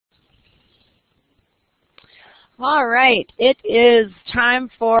All right, it is time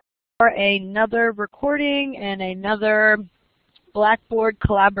for another recording and another Blackboard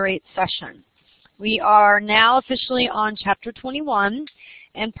Collaborate session. We are now officially on Chapter 21,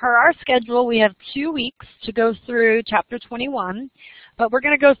 and per our schedule, we have 2 weeks to go through Chapter 21, but we're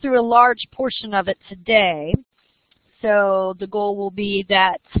going to go through a large portion of it today. So the goal will be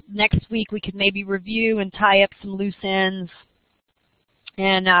that next week we can maybe review and tie up some loose ends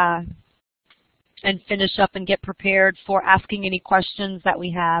and finish up and get prepared for asking any questions that we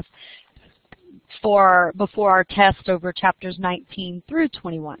have before our test over chapters 19 through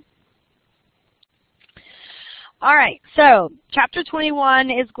 21. All right, so chapter 21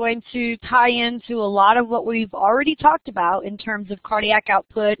 is going to tie into a lot of what we've already talked about in terms of cardiac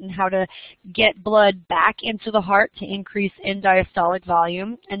output and how to get blood back into the heart to increase end diastolic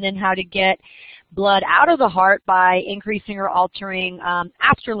volume, and then how to get blood out of the heart by increasing or altering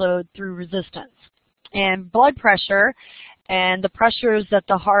afterload through resistance. And blood pressure and the pressures that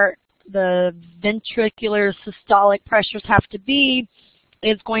the heart, the ventricular systolic pressures have to be,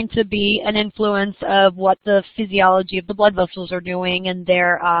 is going to be an influence of what the physiology of the blood vessels are doing and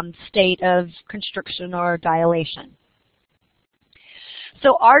their state of constriction or dilation.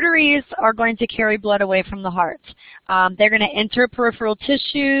 So arteries are going to carry blood away from the heart. They're going to enter peripheral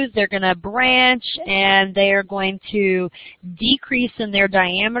tissues, they're going to branch, and they are going to decrease in their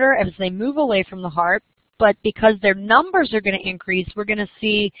diameter as they move away from the heart. But because their numbers are going to increase, we're going to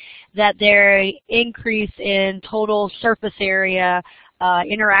see that they increase in total surface area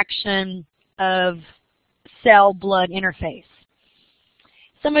interaction of cell-blood interface.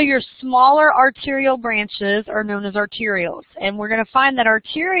 Some of your smaller arterial branches are known as arterioles, and we're going to find that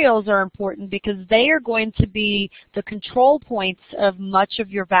arterioles are important because they are going to be the control points of much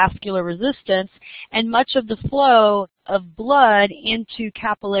of your vascular resistance and much of the flow of blood into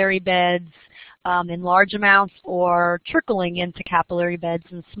capillary beds in large amounts or trickling into capillary beds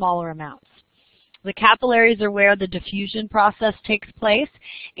in smaller amounts. The capillaries are where the diffusion process takes place,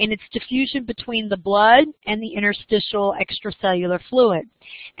 and it's diffusion between the blood and the interstitial extracellular fluid.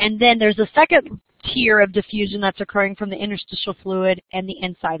 And then there's a second tier of diffusion that's occurring from the interstitial fluid and the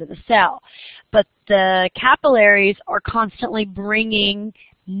inside of the cell. But the capillaries are constantly bringing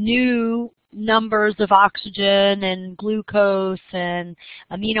new numbers of oxygen and glucose and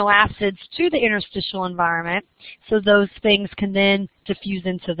amino acids to the interstitial environment, so those things can then diffuse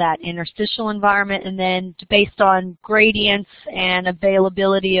into that interstitial environment, and then based on gradients and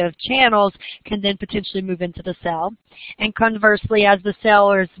availability of channels can then potentially move into the cell. And conversely, as the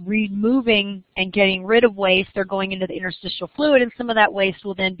cell is removing and getting rid of waste, they're going into the interstitial fluid, and some of that waste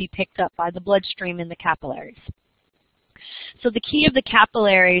will then be picked up by the bloodstream in the capillaries. So the key of the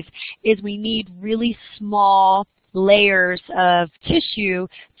capillaries is we need really small layers of tissue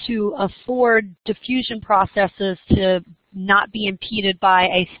to afford diffusion processes to not be impeded by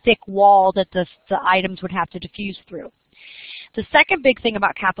a thick wall that the items would have to diffuse through. The second big thing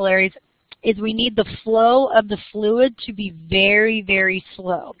about capillaries is we need the flow of the fluid to be very, very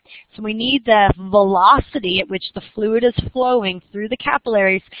slow. So we need the velocity at which the fluid is flowing through the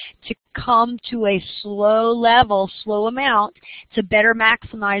capillaries to come to a slow level, slow amount, to better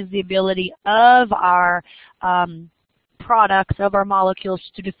maximize the ability of our products, of our molecules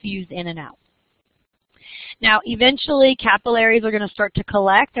to diffuse in and out. Now, eventually, capillaries are going to start to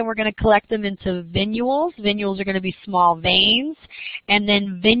collect, and we're going to collect them into venules. Venules are going to be small veins, and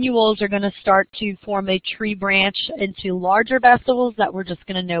then venules are going to start to form a tree branch into larger vessels that we're just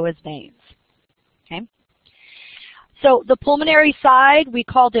going to know as veins. Okay? So the pulmonary side, we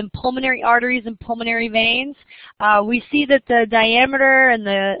call them pulmonary arteries and pulmonary veins. We see that the diameter and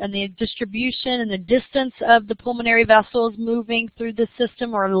the distribution and the distance of the pulmonary vessels moving through the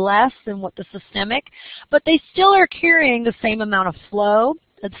system are less than what the systemic, but they still are carrying the same amount of flow,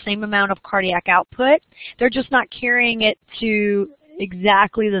 the same amount of cardiac output. They're just not carrying it to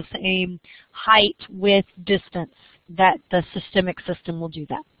exactly the same height, width, distance that the systemic system will do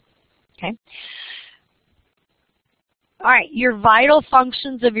that. Okay? All right, your vital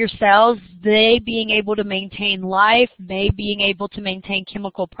functions of your cells, they being able to maintain life, they being able to maintain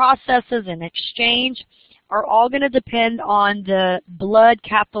chemical processes and exchange, are all going to depend on the blood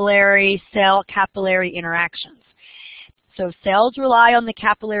capillary, cell capillary interactions. So cells rely on the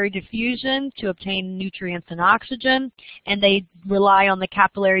capillary diffusion to obtain nutrients and oxygen, and they rely on the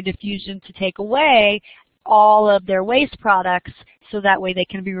capillary diffusion to take away all of their waste products so that way they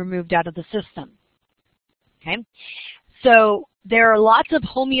can be removed out of the system. Okay? So there are lots of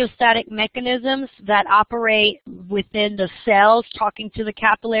homeostatic mechanisms that operate within the cells, talking to the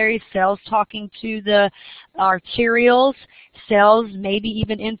capillaries, cells talking to the arterioles, cells maybe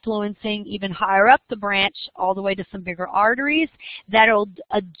even influencing even higher up the branch all the way to some bigger arteries that'll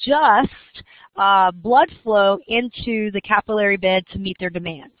adjust blood flow into the capillary bed to meet their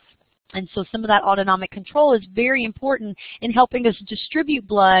demands. And so some of that autonomic control is very important in helping us distribute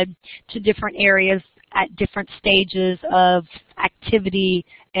blood to different areas at different stages of activity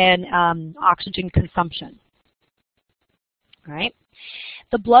and oxygen consumption. All right?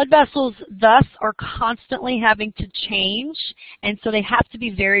 The blood vessels thus are constantly having to change, and so they have to be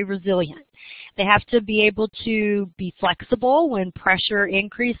very resilient. They have to be able to be flexible when pressure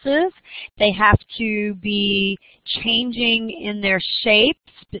increases. They have to be changing in their shapes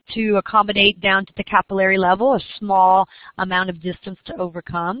to accommodate down to the capillary level, a small amount of distance to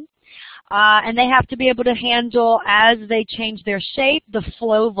overcome. And they have to be able to handle, as they change their shape, the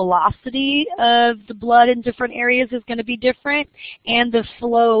flow velocity of the blood in different areas is going to be different, and the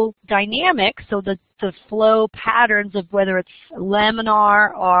flow dynamics, so the flow patterns of whether it's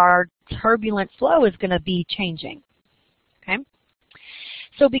laminar or turbulent flow is going to be changing. Okay?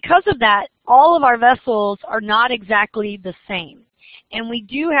 So because of that, all of our vessels are not exactly the same. And we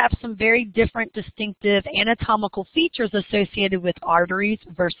do have some very different distinctive anatomical features associated with arteries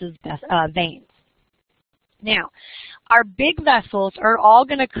versus veins. Now, our big vessels are all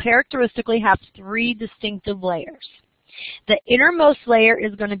going to characteristically have three distinctive layers. The innermost layer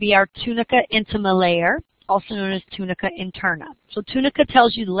is going to be our tunica intima layer, also known as tunica interna. So tunica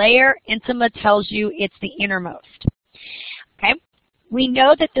tells you layer, intima tells you it's the innermost. Okay? We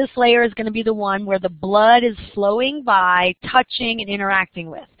know that this layer is going to be the one where the blood is flowing by, touching, and interacting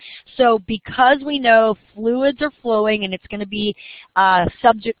with. So because we know fluids are flowing and it's going to be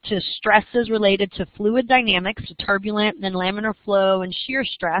subject to stresses related to fluid dynamics, so turbulent and then laminar flow and shear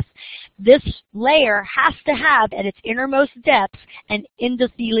stress, this layer has to have at its innermost depth an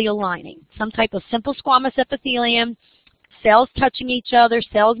endothelial lining, some type of simple squamous epithelium, cells touching each other,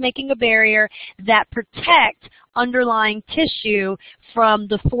 cells making a barrier that protect underlying tissue from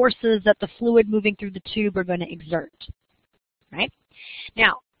the forces that the fluid moving through the tube are going to exert. Right?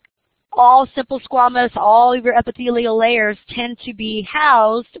 Now, all simple squamous, all of your epithelial layers tend to be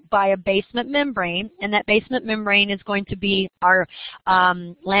housed by a basement membrane, and that basement membrane is going to be our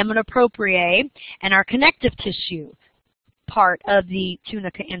lamina propria and our connective tissue part of the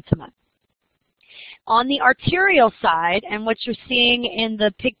tunica intima. On the arterial side, and what you're seeing in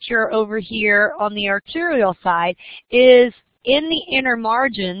the picture over here on the arterial side is in the inner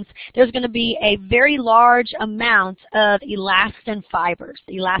margins, there's going to be a very large amount of elastin fibers,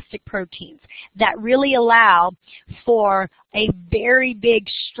 elastic proteins, that really allow for a very big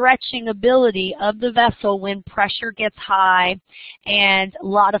stretching ability of the vessel when pressure gets high and a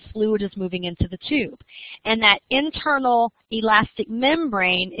lot of fluid is moving into the tube. And that internal elastic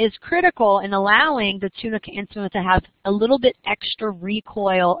membrane is critical in allowing the tunica intima to have a little bit extra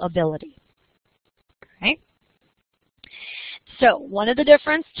recoil ability. Okay? So one of the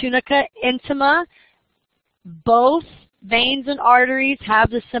difference, tunica intima, both veins and arteries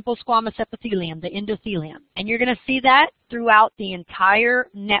have the simple squamous epithelium, the endothelium. And you're going to see that throughout the entire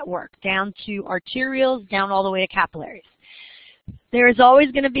network, down to arterioles, down all the way to capillaries. There is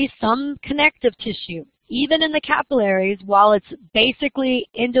always going to be some connective tissue. Even in the capillaries, while it's basically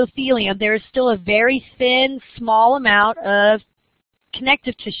endothelium, there is still a very thin, small amount of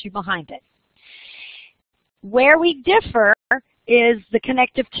connective tissue behind it. Where we differ is the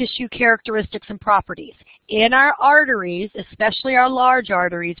connective tissue characteristics and properties. In our arteries, especially our large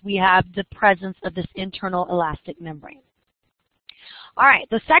arteries, we have the presence of this internal elastic membrane. All right,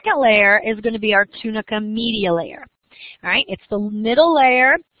 the second layer is going to be our tunica media layer. All right, it's the middle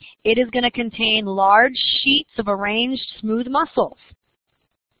layer. It is going to contain large sheets of arranged smooth muscles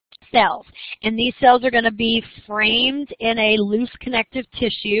cells. And these cells are going to be framed in a loose connective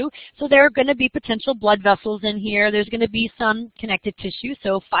tissue. So there are going to be potential blood vessels in here. There's going to be some connective tissue,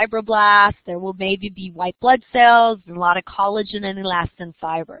 so fibroblasts. There will maybe be white blood cells, and a lot of collagen and elastin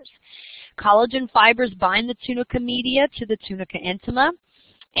fibers. Collagen fibers bind the tunica media to the tunica intima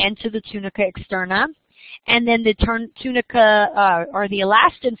and to the tunica externa. And then the tunica or the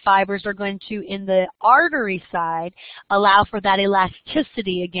elastin fibers are going to, in the artery side, allow for that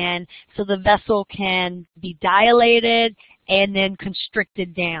elasticity again so the vessel can be dilated and then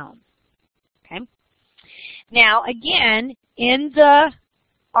constricted down. Okay? Now, again, in the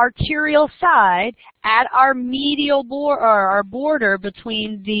arterial side, at our medial border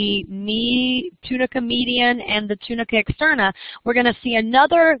between the tunica median and the tunica externa, we're going to see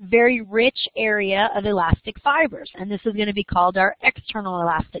another very rich area of elastic fibers, and this is going to be called our external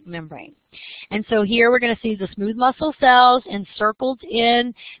elastic membrane. And so here we're going to see the smooth muscle cells encircled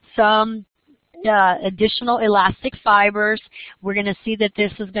in some additional elastic fibers. We're going to see that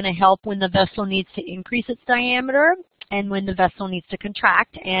this is going to help when the vessel needs to increase its diameter and when the vessel needs to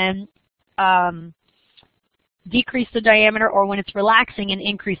contract and decrease the diameter, or when it's relaxing and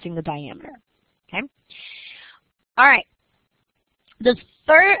increasing the diameter. Okay. All right. The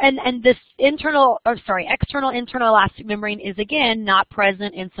third, and this external internal elastic membrane is again not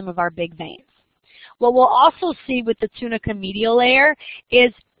present in some of our big veins. What we'll also see with the tunica medial layer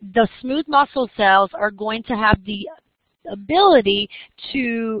is the smooth muscle cells are going to have the ability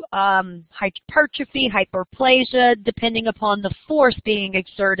to hypertrophy, hyperplasia, depending upon the force being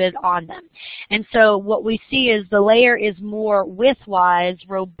exerted on them. And so what we see is the layer is more widthwise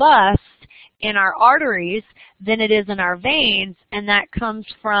robust in our arteries than it is in our veins, and that comes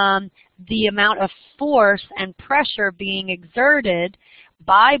from the amount of force and pressure being exerted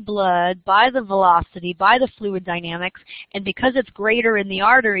by blood, by the velocity, by the fluid dynamics, and because it's greater in the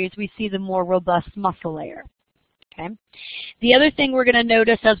arteries, we see the more robust muscle layer. Okay. The other thing we're going to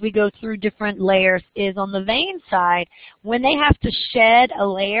notice as we go through different layers is on the vein side, when they have to shed a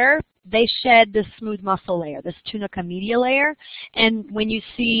layer, they shed this smooth muscle layer, this tunica media layer, and when you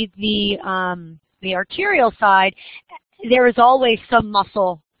see the arterial side, there is always some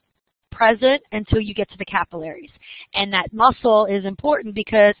muscle present until you get to the capillaries. And that muscle is important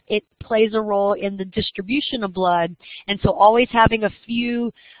because it plays a role in the distribution of blood, and so always having a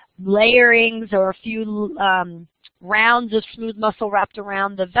few layerings or a few rounds of smooth muscle wrapped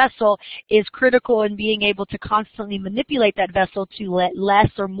around the vessel is critical in being able to constantly manipulate that vessel to let less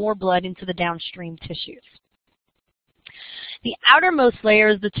or more blood into the downstream tissues. The outermost layer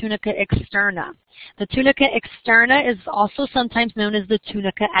is the tunica externa. The tunica externa is also sometimes known as the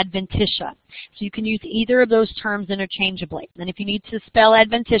tunica adventitia. So you can use either of those terms interchangeably. And if you need to spell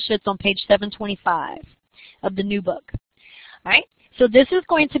adventitia, it's on page 725 of the new book. All right? So this is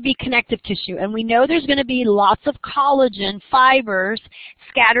going to be connective tissue, and we know there's going to be lots of collagen fibers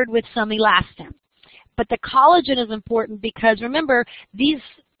scattered with some elastin. But the collagen is important because, remember, these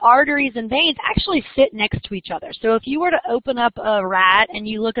arteries and veins actually sit next to each other. So if you were to open up a rat and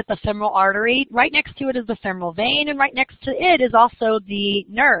you look at the femoral artery, right next to it is the femoral vein, and right next to it is also the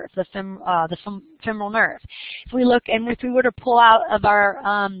nerve, the femoral nerve. If we look, and if we were to pull out of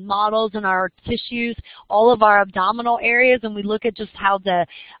our models and our tissues all of our abdominal areas, and we look at just how the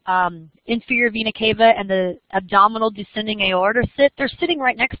inferior vena cava and the abdominal descending aorta sit, they're sitting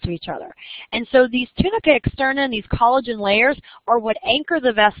right next to each other. And so these tunica externa and these collagen layers are what anchor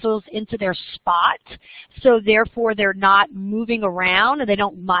the vessels into their spot, so therefore they're not moving around and they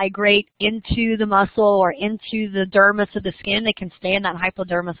don't migrate into the muscle or into the dermis of the skin. They can stay in that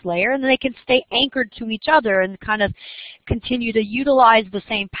hypodermis layer, and then they can stay anchored to each other and kind of continue to utilize the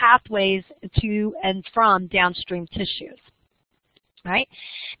same pathways to and from downstream tissues. Right?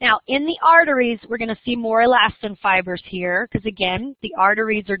 Now, in the arteries, we're going to see more elastin fibers here because, again, the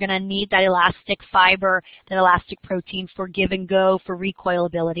arteries are going to need that elastic fiber, that elastic protein for give and go, for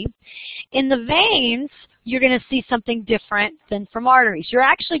recoilability. In the veins, you're going to see something different than from arteries. You're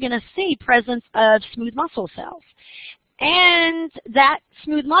actually going to see presence of smooth muscle cells. And that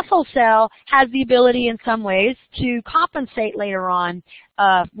smooth muscle cell has the ability in some ways to compensate later on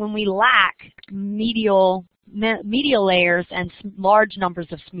when we lack medial layers and large numbers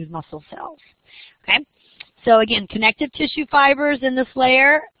of smooth muscle cells. Okay, so again, connective tissue fibers in this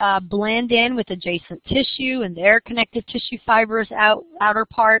layer blend in with adjacent tissue and their connective tissue fibers outer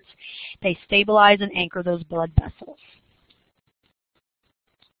parts. They stabilize and anchor those blood vessels.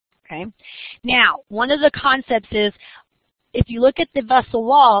 Okay, now one of the concepts is, if you look at the vessel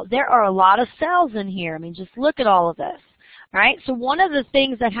wall, there are a lot of cells in here. I mean, just look at all of this. All right, so one of the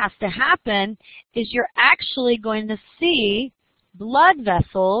things that has to happen is you're actually going to see blood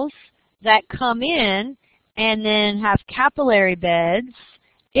vessels that come in and then have capillary beds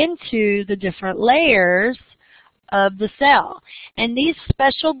into the different layers of the cell. And these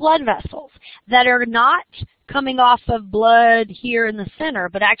special blood vessels that are not coming off of blood here in the center,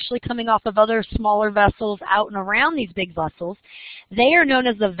 but actually coming off of other smaller vessels out and around these big vessels, they are known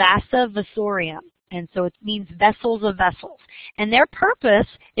as the vasa vasorum. And so it means vessels of vessels. And their purpose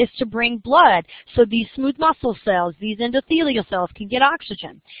is to bring blood. So these smooth muscle cells, these endothelial cells can get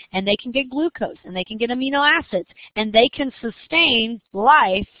oxygen, and they can get glucose, and they can get amino acids, and they can sustain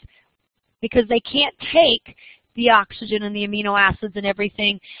life because they can't take the oxygen and the amino acids and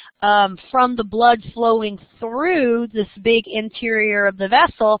everything from the blood flowing through this big interior of the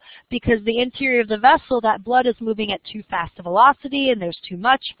vessel, because the interior of the vessel, that blood is moving at too fast a velocity, and there's too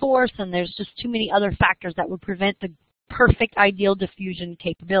much force, and there's just too many other factors that would prevent the perfect ideal diffusion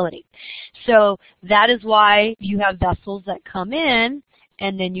capability. So that is why you have vessels that come in,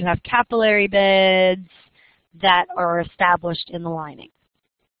 and then you have capillary beds that are established in the lining.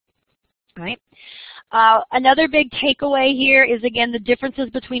 Right? Another big takeaway here is, again, the differences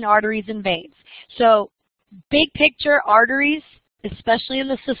between arteries and veins. So big picture, arteries, especially in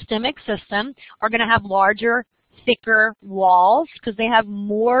the systemic system, are going to have larger, thicker walls because they have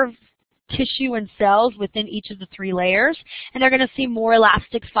more tissue and cells within each of the 3 layers, and they're going to see more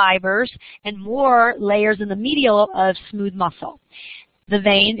elastic fibers and more layers in the medial of smooth muscle. The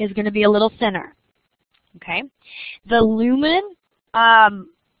vein is going to be a little thinner. Okay, the lumen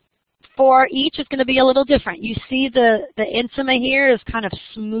for each is going to be a little different. You see the intima here is kind of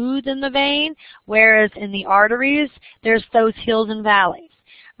smooth in the vein, whereas in the arteries there's those hills and valleys.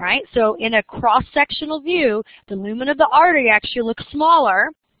 Right? So in a cross-sectional view, the lumen of the artery actually looks smaller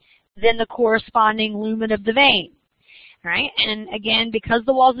than the corresponding lumen of the vein. Right? And again, because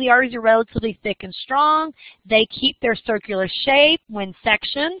the walls of the arteries are relatively thick and strong, they keep their circular shape when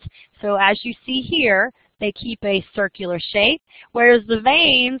sectioned. So as you see here, they keep a circular shape, whereas the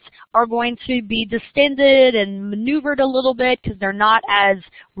veins are going to be distended and maneuvered a little bit because they're not as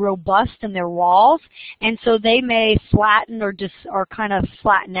robust in their walls, and so they may flatten or kind of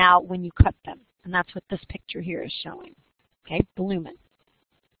flatten out when you cut them. And that's what this picture here is showing. Okay, the lumen.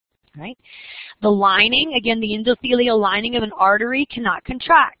 Right? The lining, again, the endothelial lining of an artery cannot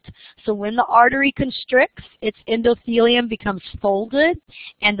contract. So when the artery constricts, its endothelium becomes folded,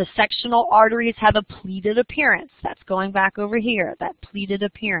 and the sectional arteries have a pleated appearance. That's going back over here, that pleated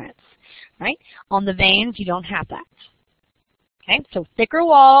appearance. Right? On the veins, you don't have that. Okay, so thicker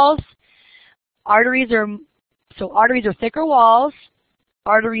walls, arteries are thicker walls.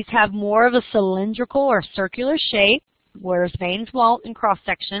 Arteries have more of a cylindrical or circular shape, whereas veins won't in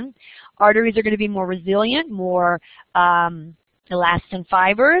cross-section. Arteries are going to be more resilient, more elastin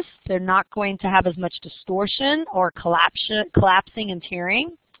fibers. They're not going to have as much distortion or collapsing and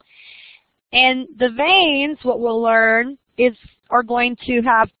tearing. And the veins, what we'll learn, are going to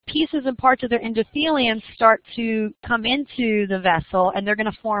have pieces and parts of their endothelium start to come into the vessel, and they're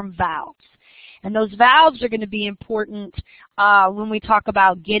going to form valves. And those valves are going to be important when we talk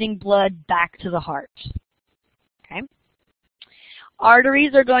about getting blood back to the heart. Okay?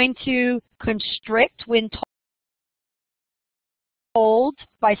 Arteries are going to constrict when told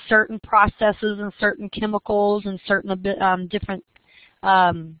by certain processes and certain chemicals and certain different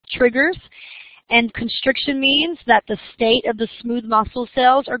triggers. And constriction means that the state of the smooth muscle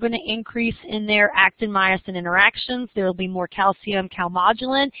cells are going to increase in their actin-myosin interactions. There will be more calcium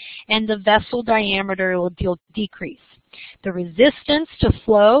calmodulin, and the vessel diameter will decrease. The resistance to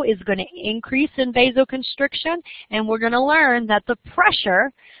flow is going to increase in vasoconstriction, and we're going to learn that the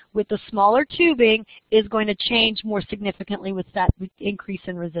pressure with the smaller tubing is going to change more significantly with that increase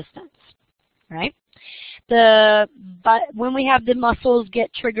in resistance. Right? But when we have the muscles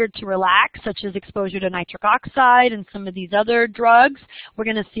get triggered to relax, such as exposure to nitric oxide and some of these other drugs, we're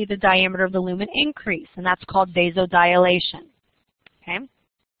going to see the diameter of the lumen increase, and that's called vasodilation. Okay?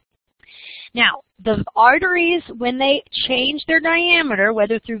 Now, the arteries, when they change their diameter,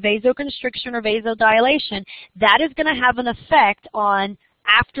 whether through vasoconstriction or vasodilation, that is going to have an effect on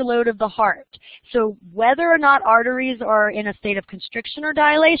afterload of the heart. So whether or not arteries are in a state of constriction or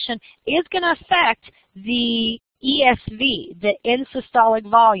dilation is going to affect the ESV, the end systolic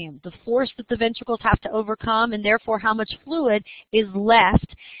volume, the force that the ventricles have to overcome, and therefore how much fluid is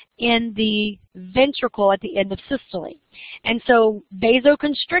left in the ventricle at the end of systole. And so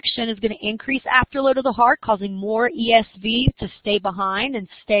vasoconstriction is going to increase afterload of the heart, causing more ESV to stay behind and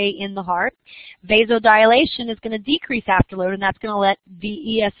stay in the heart. Vasodilation is going to decrease afterload, and that's going to let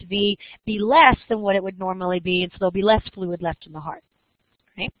the ESV be less than what it would normally be, and so there'll be less fluid left in the heart.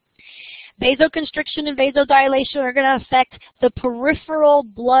 Right? Vasoconstriction and vasodilation are going to affect the peripheral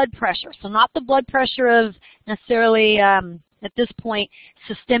blood pressure. So not the blood pressure of necessarily, at this point,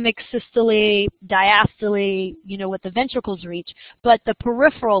 systemic, systole, diastole, what the ventricles reach, but the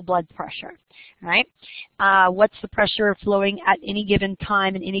peripheral blood pressure, right? What's the pressure flowing at any given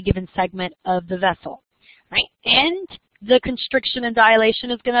time in any given segment of the vessel, right? And the constriction and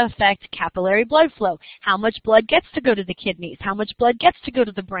dilation is going to affect capillary blood flow. How much blood gets to go to the kidneys? How much blood gets to go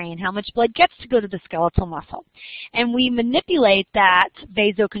to the brain? How much blood gets to go to the skeletal muscle? And we manipulate that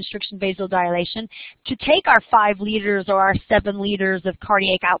vasoconstriction, vasodilation to take our 5 liters or our 7 liters of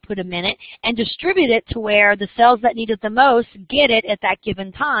cardiac output a minute and distribute it to where the cells that need it the most get it at that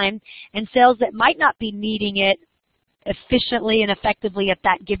given time, and cells that might not be needing it efficiently and effectively at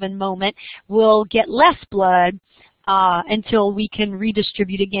that given moment will get less blood until we can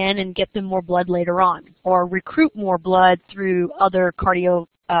redistribute again and get them more blood later on, or recruit more blood through other cardio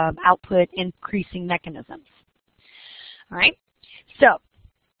output increasing mechanisms. All right, so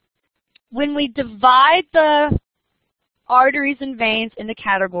when we divide the arteries and veins into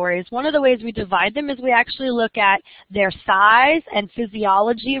categories, one of the ways we divide them is we actually look at their size and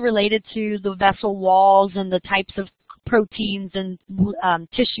physiology related to the vessel walls and the types of proteins and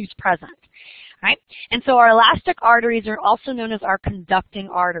tissues present. Right? And so our elastic arteries are also known as our conducting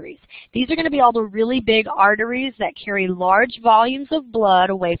arteries. These are going to be all the really big arteries that carry large volumes of blood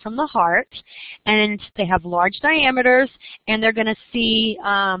away from the heart, and they have large diameters, and they're going to see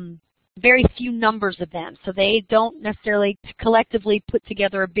very few numbers of them, so they don't necessarily collectively put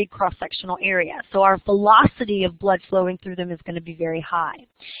together a big cross-sectional area. So our velocity of blood flowing through them is going to be very high.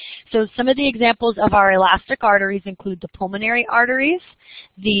 So some of the examples of our elastic arteries include the pulmonary arteries,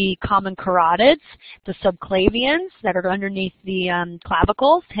 the common carotids, the subclavians that are underneath the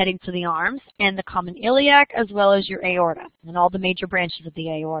clavicles heading to the arms, and the common iliac, as well as your aorta and all the major branches of the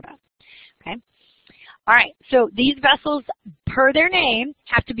aorta. Okay. All right, so these vessels, per their name,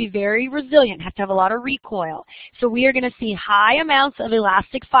 have to be very resilient, have to have a lot of recoil. So we are going to see high amounts of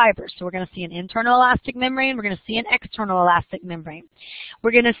elastic fibers. So we're going to see an internal elastic membrane, we're going to see an external elastic membrane.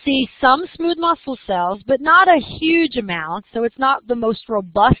 We're going to see some smooth muscle cells, but not a huge amount, so it's not the most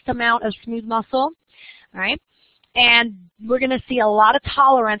robust amount of smooth muscle, all right? And we're going to see a lot of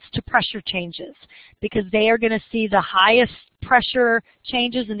tolerance to pressure changes because they are going to see the highest pressure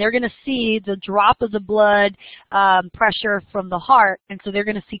changes, and they're going to see the drop of the blood pressure from the heart, and so they're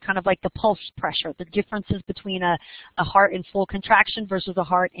going to see kind of like the pulse pressure, the differences between a heart in full contraction versus a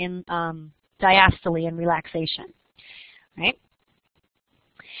heart in diastole and relaxation, right?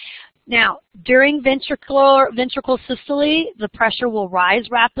 Now, during ventricle systole, the pressure will rise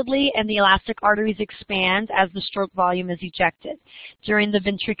rapidly and the elastic arteries expand as the stroke volume is ejected. During the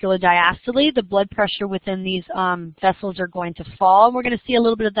ventricular diastole, the blood pressure within these vessels are going to fall, and we're going to see a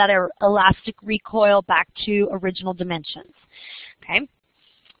little bit of that elastic recoil back to original dimensions. Okay,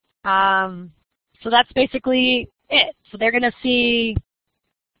 so that's basically it. So they're going to see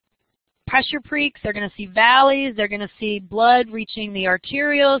pressure peaks, they're going to see valleys, they're going to see blood reaching the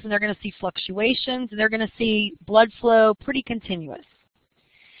arterioles, and they're going to see fluctuations, and they're going to see blood flow pretty continuous.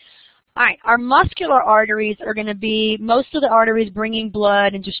 All right, our muscular arteries are going to be most of the arteries bringing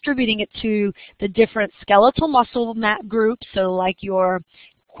blood and distributing it to the different skeletal muscle groups, so like your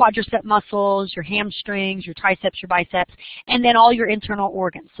quadricep muscles, your hamstrings, your triceps, your biceps, and then all your internal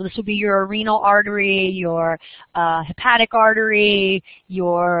organs. So this will be your renal artery, your hepatic artery,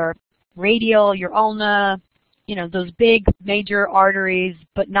 your radial, your ulna, you know, those big major arteries,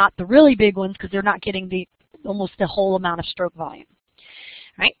 but not the really big ones because they're not getting almost the whole amount of stroke volume.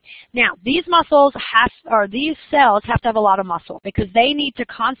 Right? Now, these muscles these cells have to have a lot of muscle because they need to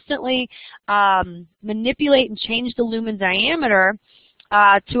constantly manipulate and change the lumen diameter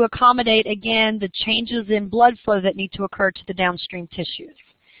to accommodate, again, the changes in blood flow that need to occur to the downstream tissues.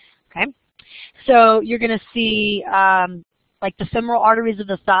 Okay? So you're going to see like the femoral arteries of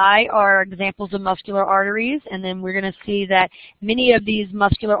the thigh are examples of muscular arteries, and then we're going to see that many of these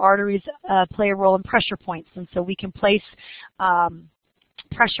muscular arteries play a role in pressure points, and so we can place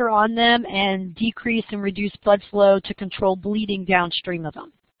pressure on them and decrease and reduce blood flow to control bleeding downstream of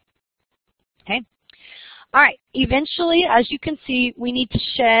them. Okay? All right, eventually, as you can see, we need to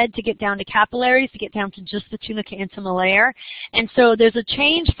shed to get down to capillaries, to get down to just the tunica intima layer. And so there's a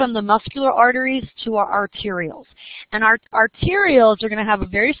change from the muscular arteries to our arterioles. And our arterioles are going to have a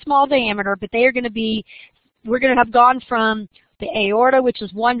very small diameter, but they are going to be, we're going to have gone from the aorta, which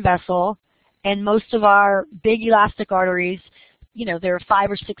is one vessel, and most of our big elastic arteries, you know, there are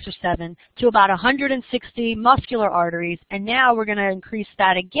 5 or 6 or 7, to about 160 muscular arteries. And now we're going to increase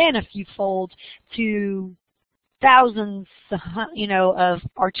that again a few fold to thousands, you know, of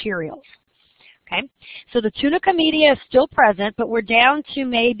arterioles. Okay, so the tunica media is still present, but we're down to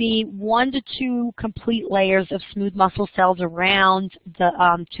maybe 1 to 2 complete layers of smooth muscle cells around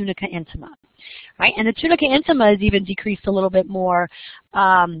the tunica intima. Right, and the tunica intima is even decreased a little bit more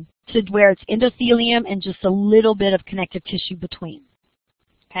to where it's endothelium and just a little bit of connective tissue between.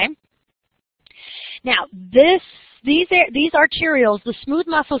 Okay. Now, this these arterioles, the smooth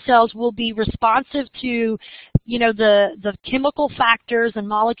muscle cells, will be responsive to, the chemical factors and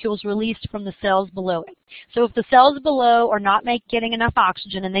molecules released from the cells below it. So if the cells below are not getting enough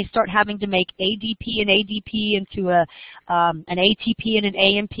oxygen and they start having to make ADP and ADP into an ATP and an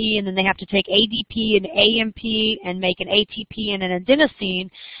AMP, and then they have to take ADP and AMP and make an ATP and an adenosine,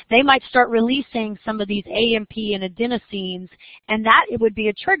 they might start releasing some of these AMP and adenosines, and that it would be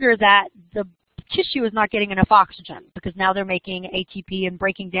a trigger that the tissue is not getting enough oxygen, because now they're making ATP and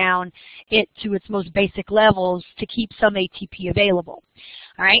breaking down it to its most basic levels to keep some ATP available.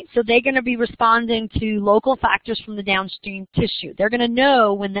 All right, so they're going to be responding to local factors from the downstream tissue. They're going to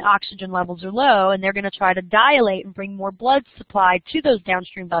know when the oxygen levels are low, and they're going to try to dilate and bring more blood supply to those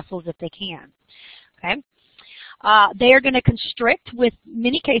downstream vessels if they can. Okay. They are going to constrict, with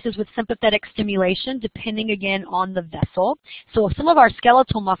many cases, with sympathetic stimulation, depending again on the vessel. So some of our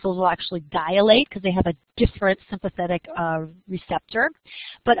skeletal muscles will actually dilate because they have a different sympathetic receptor,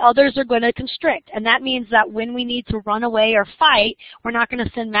 but others are going to constrict. And that means that when we need to run away or fight, we're not going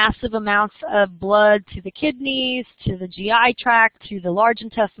to send massive amounts of blood to the kidneys, to the GI tract, to the large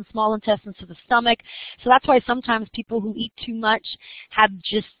intestine, small intestine, to the stomach. So that's why sometimes people who eat too much have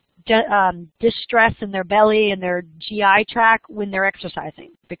just distress in their belly and their GI tract when they're exercising,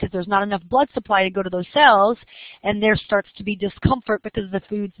 because there's not enough blood supply to go to those cells, and there starts to be discomfort because the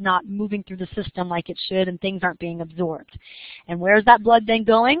food's not moving through the system like it should and things aren't being absorbed. And where's that blood then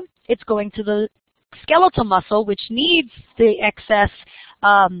going? It's going to the skeletal muscle, which needs the excess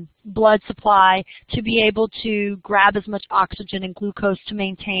blood supply to be able to grab as much oxygen and glucose to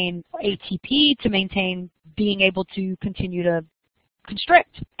maintain ATP, to maintain being able to continue to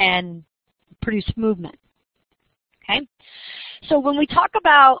constrict and produce movement. Okay? So when we talk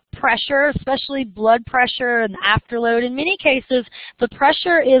about pressure, especially blood pressure and afterload, in many cases the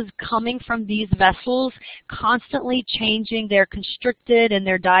pressure is coming from these vessels constantly changing their constricted and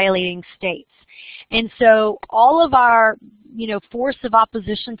their dilating states. And so all of our force of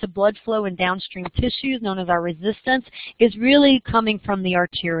opposition to blood flow in downstream tissues, known as our resistance, is really coming from the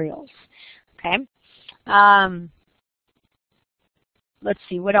arterioles. Okay? Let's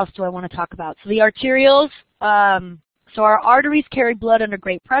see, what else do I want to talk about? So the arterioles, so our arteries carry blood under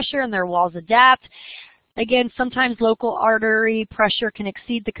great pressure and their walls adapt. Again, sometimes local artery pressure can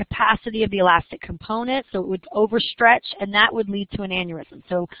exceed the capacity of the elastic component, so it would overstretch, and that would lead to an aneurysm.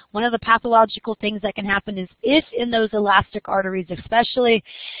 So one of the pathological things that can happen is if in those elastic arteries especially,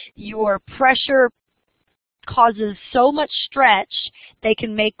 your pressure causes so much stretch, they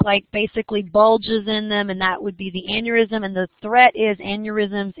can make like basically bulges in them, and that would be the aneurysm. And the threat is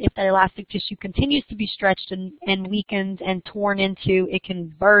aneurysms. If that elastic tissue continues to be stretched and weakened and torn into, it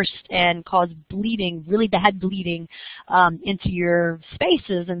can burst and cause bleeding, really bad bleeding into your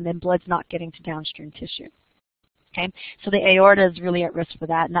spaces, and then blood's not getting to downstream tissue. Okay, so the aorta is really at risk for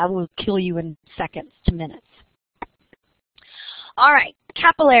that, and that will kill you in seconds to minutes. All right,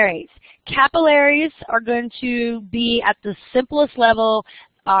 capillaries. Capillaries are going to be at the simplest level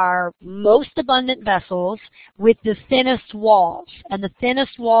our most abundant vessels with the thinnest walls. And the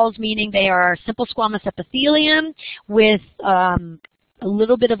thinnest walls meaning they are simple squamous epithelium with a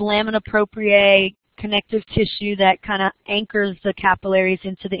little bit of lamina propria connective tissue that kind of anchors the capillaries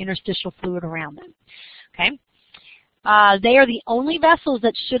into the interstitial fluid around them. Okay? They are the only vessels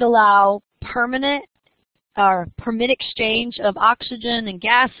that should allow permit exchange of oxygen and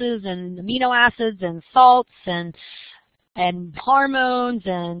gases and amino acids and salts and hormones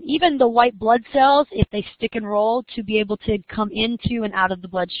and even the white blood cells, if they stick and roll, to be able to come into and out of the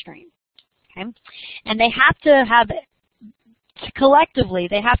bloodstream. Okay? And they have to have, collectively,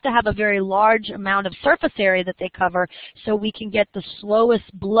 they have to have a very large amount of surface area that they cover so we can get the slowest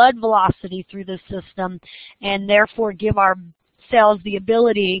blood velocity through the system and therefore give our cells the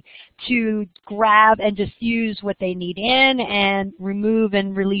ability to grab and diffuse what they need in and remove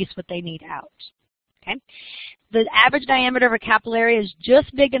and release what they need out. Okay? The average diameter of a capillary is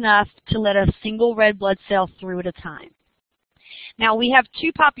just big enough to let a single red blood cell through at a time. Now we have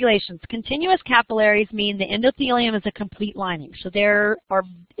two populations. Continuous capillaries mean the endothelium is a complete lining. So there are,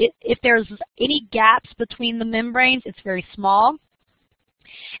 if there's any gaps between the membranes, it's very small.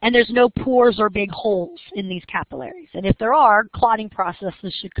 And there's no pores or big holes in these capillaries. And if there are, clotting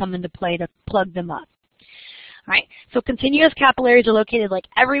processes should come into play to plug them up. All right, so continuous capillaries are located like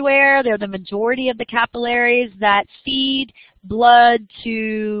everywhere. They're the majority of the capillaries that feed blood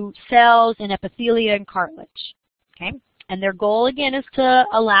to cells in epithelia and cartilage. Okay, and their goal again is to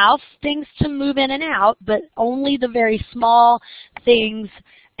allow things to move in and out, but only the very small things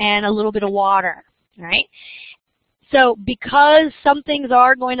and a little bit of water. All right. So because some things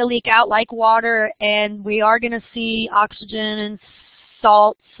are going to leak out like water, and we are going to see oxygen and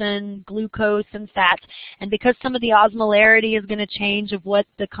salts and glucose and fats, and because some of the osmolarity is going to change of what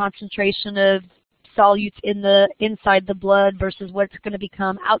the concentration of solutes inside the blood versus what's going to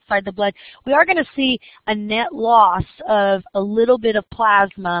become outside the blood, we are going to see a net loss of a little bit of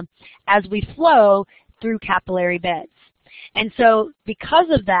plasma as we flow through capillary beds. And so because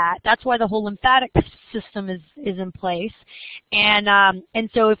of that, that's why the whole lymphatic system is in place. And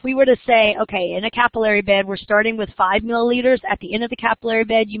so if we were to say, okay, in a capillary bed, we're starting with 5 milliliters. At the end of the capillary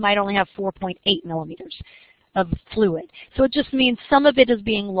bed, you might only have 4.8 millimeters of fluid. So it just means some of it is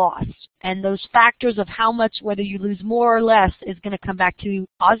being lost. And those factors of how much, whether you lose more or less, is going to come back to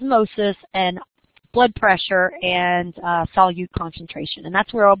osmosis and blood pressure and solute concentration. And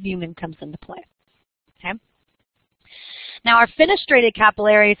that's where albumin comes into play. Okay? Now our fenestrated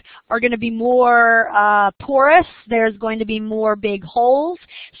capillaries are going to be more porous. There's going to be more big holes.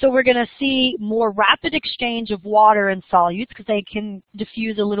 So we're going to see more rapid exchange of water and solutes because they can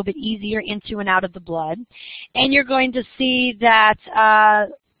diffuse a little bit easier into and out of the blood. And you're going to see that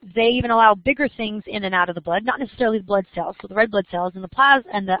they even allow bigger things in and out of the blood, not necessarily the blood cells, so the red blood cells and the plasma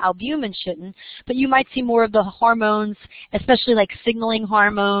and the albumin shouldn't, but you might see more of the hormones, especially like signaling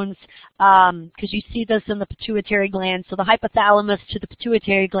hormones, because you see this in the pituitary gland. So the hypothalamus to the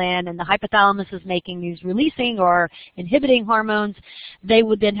pituitary gland, and the hypothalamus is making these releasing or inhibiting hormones. They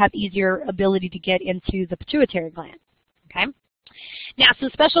would then have easier ability to get into the pituitary gland. Okay? Now,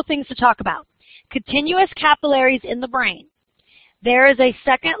 some special things to talk about. Continuous capillaries in the brain. There is a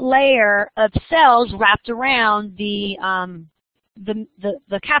second layer of cells wrapped around the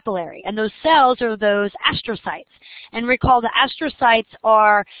capillary, and those cells are those astrocytes. And recall, the astrocytes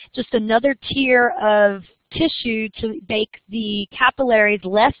are just another tier of tissue to make the capillaries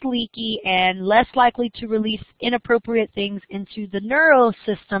less leaky and less likely to release inappropriate things into the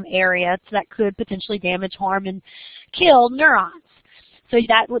neurosystem area that could potentially damage, harm, and kill neurons. So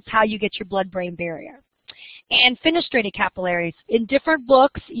that's how you get your blood-brain barrier. And fenestrated capillaries. In different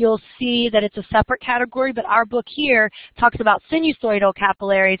books, you'll see that it's a separate category, but our book here talks about sinusoidal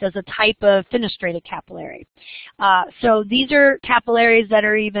capillaries as a type of fenestrated capillary. So these are capillaries that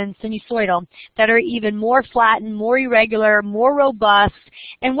are even sinusoidal, that are even more flattened, more irregular, more robust,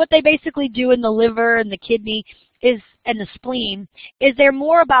 and what they basically do in the liver and the kidney is, and the spleen, is they're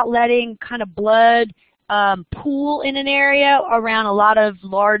more about letting kind of blood pool in an area around a lot of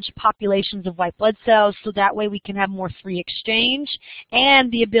large populations of white blood cells, so that way we can have more free exchange and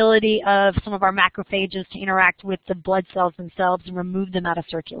the ability of some of our macrophages to interact with the blood cells themselves and remove them out of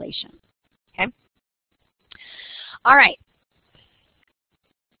circulation. Okay? All right.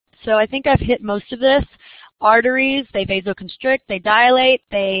 So I think I've hit most of this. Arteries, they vasoconstrict, they dilate,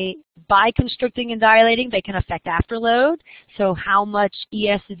 by constricting and dilating, they can affect afterload, so how much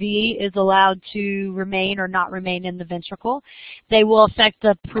ESV is allowed to remain or not remain in the ventricle. They will affect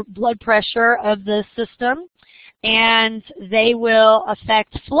the blood pressure of the system, and they will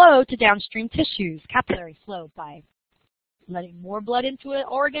affect flow to downstream tissues, capillary flow, by letting more blood into an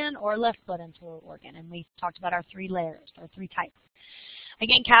organ or less blood into an organ. And we talked about our 3 layers, our 3 types.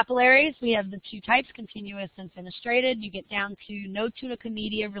 Again, capillaries, we have the 2 types, continuous and fenestrated. You get down to no tunica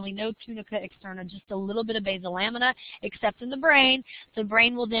media, really no tunica externa, just a little bit of basal lamina, except in the brain. The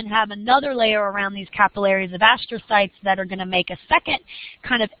brain will then have another layer around these capillaries of astrocytes that are going to make a second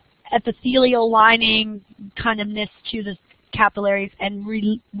kind of epithelial lining kind of ness to the capillaries and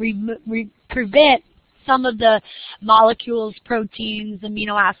prevent some of the molecules, proteins,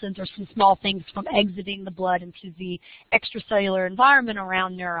 amino acids, or some small things from exiting the blood into the extracellular environment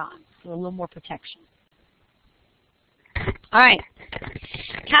around neurons. So a little more protection. All right,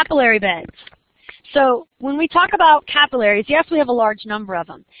 capillary beds. So when we talk about capillaries, yes, we have a large number of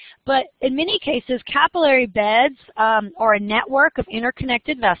them. But in many cases, capillary beds are a network of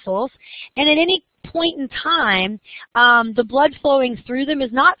interconnected vessels, and at any point in time, the blood flowing through them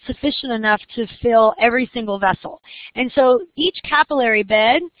is not sufficient enough to fill every single vessel. And so each capillary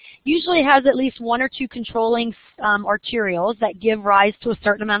bed usually has at least 1 or 2 controlling arterioles that give rise to a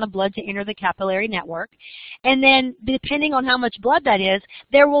certain amount of blood to enter the capillary network. And then depending on how much blood that is,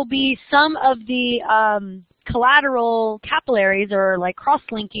 there will be some of the collateral capillaries, or like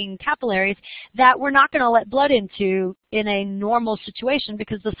cross-linking capillaries, that we're not going to let blood into in a normal situation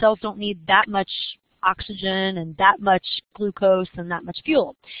because the cells don't need that much oxygen and that much glucose and that much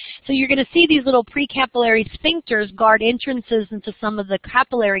fuel. So you're going to see these little precapillary sphincters guard entrances into some of the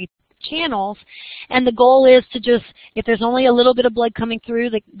capillary channels, and the goal is to just, if there's only a little bit of blood coming through,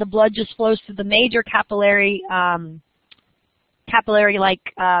 the blood just flows through the major capillary, what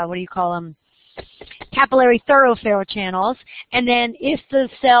do you call them? capillary thoroughfare channels, and then if the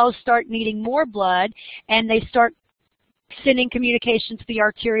cells start needing more blood and they start sending communication to the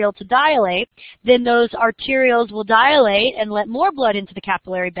arteriole to dilate, then those arterioles will dilate and let more blood into the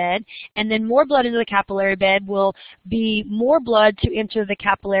capillary bed, and then more blood into the capillary bed will be more blood to enter the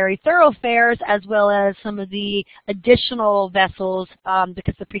capillary thoroughfares as well as some of the additional vessels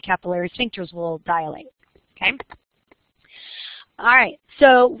because the precapillary sphincters will dilate. Okay? All right,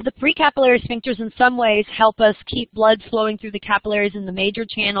 so the precapillary sphincters in some ways help us keep blood flowing through the capillaries in the major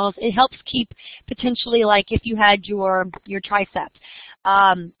channels. It helps keep potentially, like if you had your tricep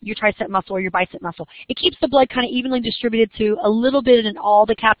muscle or your bicep muscle. It keeps the blood kind of evenly distributed to a little bit in all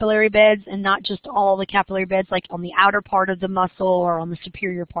the capillary beds and not just all the capillary beds like on the outer part of the muscle or on the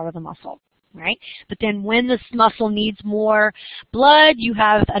superior part of the muscle. Right? But then when this muscle needs more blood, you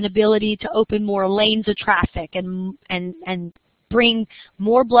have an ability to open more lanes of traffic and bring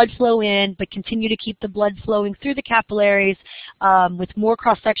more blood flow in, but continue to keep the blood flowing through the capillaries with more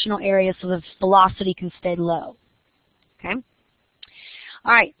cross-sectional area so the velocity can stay low. Okay?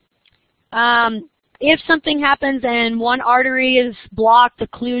 All right. If something happens and one artery is blocked,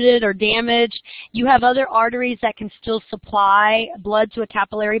 occluded, or damaged, you have other arteries that can still supply blood to a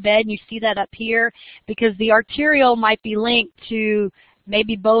capillary bed, and you see that up here because the arteriole might be linked to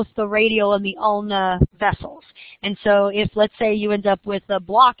maybe both the radial and the ulna vessels. And so if, let's say, you end up with a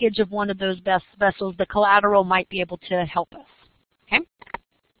blockage of one of those vessels, the collateral might be able to help us. Okay?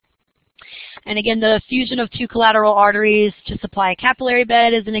 And again, the fusion of two collateral arteries to supply a capillary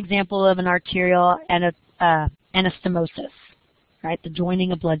bed is an example of an arterial anastomosis, right? The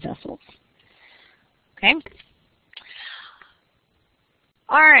joining of blood vessels. Okay?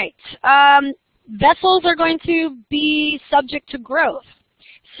 All right. Vessels are going to be subject to growth.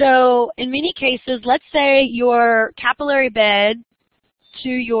 So in many cases, let's say your capillary bed to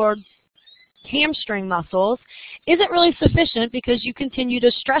your hamstring muscles isn't really sufficient because you continue to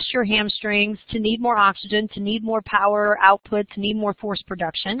stress your hamstrings to need more oxygen, to need more power output, to need more force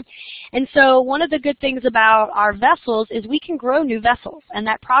production. And so one of the good things about our vessels is we can grow new vessels, and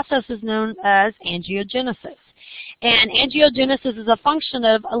that process is known as angiogenesis. And angiogenesis is a function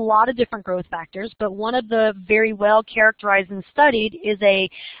of a lot of different growth factors, but one of the very well characterized and studied is a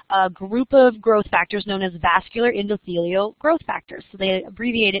group of growth factors known as vascular endothelial growth factors. So they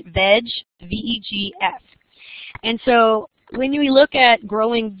abbreviate it VEG, V-E-G-F. And so when we look at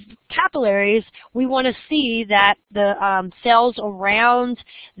growing capillaries, we want to see that the cells around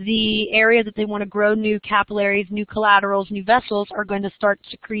the area that they want to grow new capillaries, new collaterals, new vessels are going to start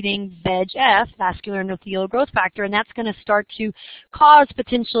secreting VEGF, vascular endothelial growth factor, and that's going to start to cause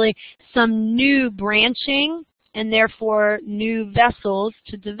potentially some new branching and therefore new vessels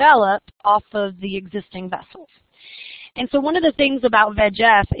to develop off of the existing vessels. And so one of the things about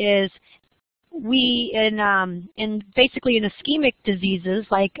VEGF is we, basically in ischemic diseases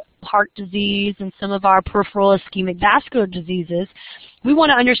like heart disease and some of our peripheral ischemic vascular diseases, we want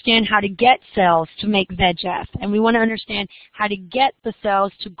to understand how to get cells to make VEGF, and we want to understand how to get the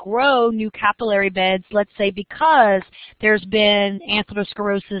cells to grow new capillary beds, let's say because there's been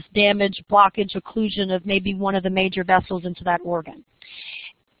atherosclerosis, damage, blockage, occlusion of maybe one of the major vessels into that organ.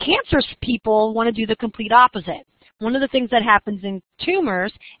 Cancer people want to do the complete opposite. One of the things that happens in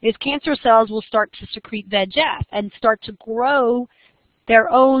tumors is cancer cells will start to secrete VEGF and start to grow their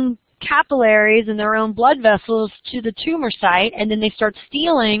own capillaries and their own blood vessels to the tumor site, and then they start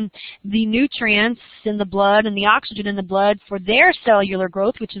stealing the nutrients in the blood and the oxygen in the blood for their cellular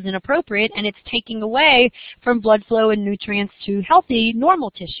growth, which is inappropriate, and it's taking away from blood flow and nutrients to healthy,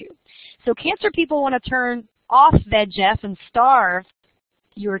 normal tissue. So cancer people want to turn off VEGF and starve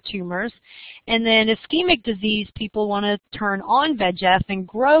your tumors, and then ischemic disease people want to turn on VEGF and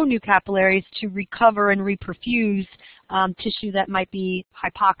grow new capillaries to recover and reperfuse tissue that might be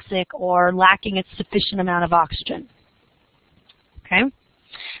hypoxic or lacking a sufficient amount of oxygen. Okay,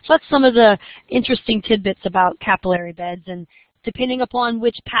 so that's some of the interesting tidbits about capillary beds, and depending upon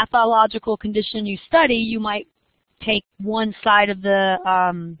which pathological condition you study, you might take one side of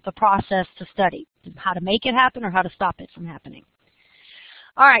the process to study, how to make it happen or how to stop it from happening.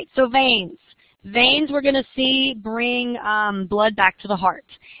 All right, so veins. Veins we're going to see bring blood back to the heart,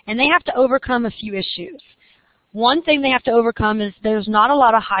 and they have to overcome a few issues. One thing they have to overcome is there's not a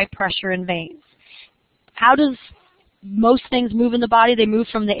lot of high pressure in veins. How does most things move in the body? They move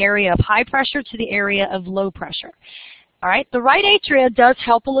from the area of high pressure to the area of low pressure. All right, the right atria does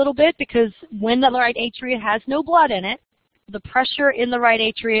help a little bit because when the right atria has no blood in it, the pressure in the right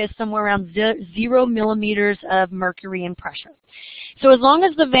atria is somewhere around 0 millimeters of mercury in pressure. So as long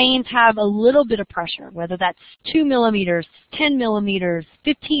as the veins have a little bit of pressure, whether that's 2 millimeters, 10 millimeters,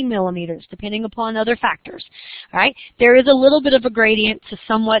 15 millimeters, depending upon other factors, all right, there is a little bit of a gradient to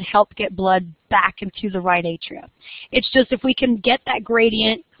somewhat help get blood back into the right atria. It's just if we can get that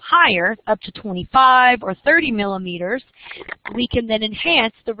gradient higher, up to 25 or 30 millimeters, we can then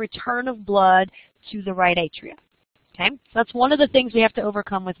enhance the return of blood to the right atria. Okay, so that's one of the things we have to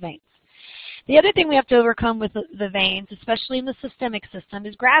overcome with veins. The other thing we have to overcome with the veins, especially in the systemic system,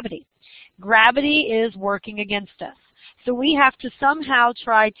 is gravity. Gravity is working against us. So we have to somehow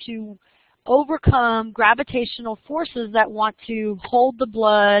try to overcome gravitational forces that want to hold the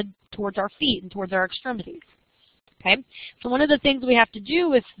blood towards our feet and towards our extremities. Okay? So one of the things we have to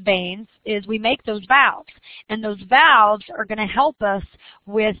do with veins is we make those valves. And those valves are going to help us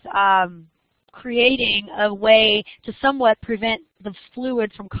with creating a way to somewhat prevent the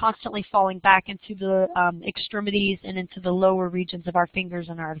fluid from constantly falling back into the extremities and into the lower regions of our fingers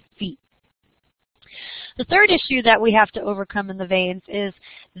and our feet. The third issue that we have to overcome in the veins is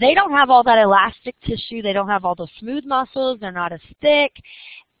they don't have all that elastic tissue, they don't have all those smooth muscles, they're not as thick,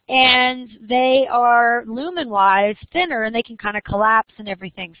 and they are lumen-wise thinner and they can kind of collapse and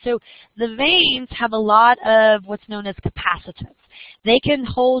everything. So the veins have a lot of what's known as capacitance. They can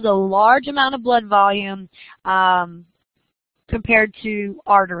hold a large amount of blood volume compared to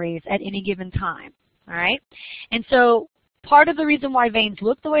arteries at any given time, all right? And so part of the reason why veins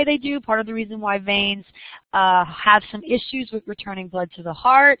look the way they do, part of the reason why veins have some issues with returning blood to the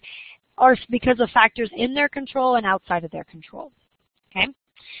heart are because of factors in their control and outside of their control, okay?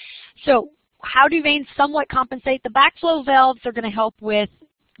 So how do veins somewhat compensate? The backflow valves are going to help with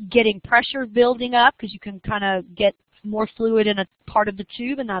getting pressure building up because you can kind of get more fluid in a part of the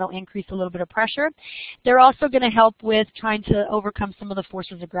tube and that'll increase a little bit of pressure. They're also going to help with trying to overcome some of the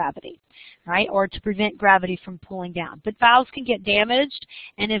forces of gravity, right, or to prevent gravity from pulling down. But valves can get damaged,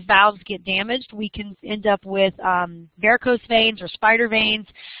 and if valves get damaged, we can end up with varicose veins or spider veins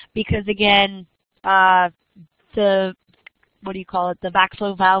because, again, the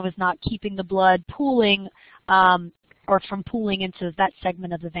backflow valve is not keeping the blood pooling or from pooling into that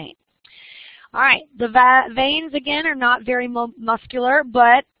segment of the vein. All right, the veins, again, are not very muscular,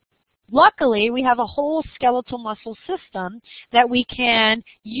 but luckily we have a whole skeletal muscle system that we can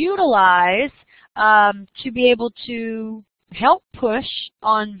utilize to be able to help push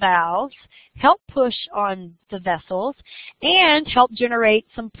on valves, help push on the vessels, and help generate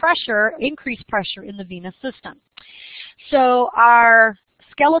some pressure, increased pressure in the venous system. So our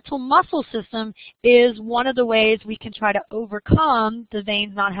skeletal muscle system is one of the ways we can try to overcome the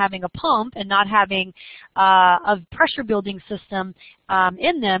veins not having a pump and not having a pressure building system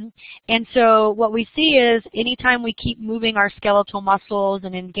in them. And so what we see is anytime we keep moving our skeletal muscles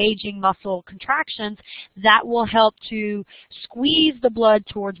and engaging muscle contractions, that will help to squeeze the blood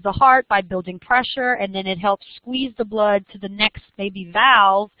towards the heart by building pressure, and then it helps squeeze the blood to the next maybe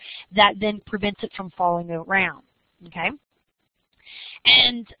valve that then prevents it from falling around. Okay?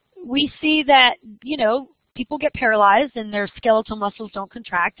 And we see that, you know, people get paralyzed and their skeletal muscles don't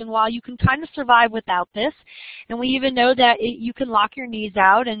contract. And while you can kind of survive without this, and we even know that you can lock your knees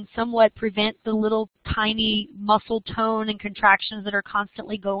out and somewhat prevent the little tiny muscle tone and contractions that are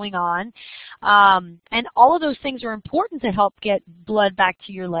constantly going on. And all of those things are important to help get blood back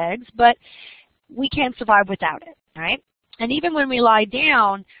to your legs, but we can't survive without it, right? And even when we lie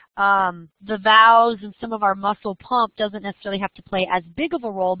down, the valves and some of our muscle pump doesn't necessarily have to play as big of a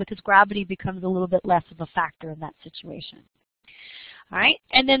role because gravity becomes a little bit less of a factor in that situation. All right,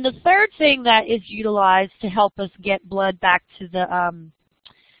 and then the third thing that is utilized to help us get blood back to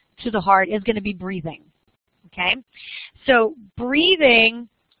the heart is going to be breathing. Okay, so breathing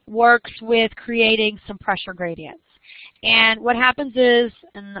works with creating some pressure gradients. And what happens is,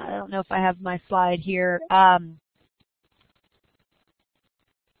 and I don't know if I have my slide here.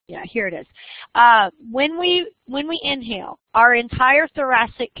 Yeah, here it is. When we inhale, our entire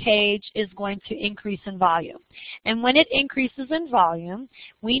thoracic cage is going to increase in volume. And when it increases in volume,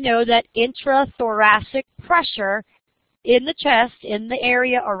 we know that intrathoracic pressure in the chest, in the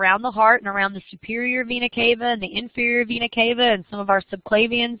area around the heart and around the superior vena cava and the inferior vena cava and some of our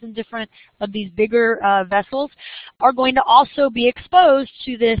subclavians and different of these bigger vessels are going to also be exposed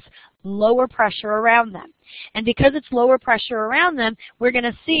to this lower pressure around them. And because it's lower pressure around them, we're going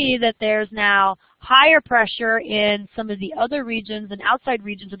to see that there's now higher pressure in some of the other regions and outside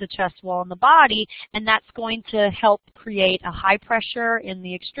regions of the chest wall and the body, and that's going to help create a high pressure in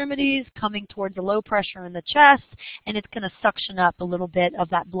the extremities coming towards a low pressure in the chest, and it's going to suction up a little bit of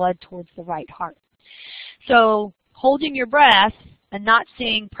that blood towards the right heart. So holding your breath and not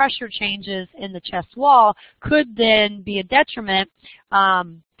seeing pressure changes in the chest wall could then be a detriment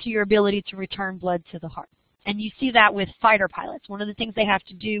to your ability to return blood to the heart. And you see that with fighter pilots. One of the things they have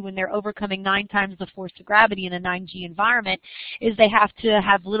to do when they're overcoming 9 times the force of gravity in a 9G environment is they have to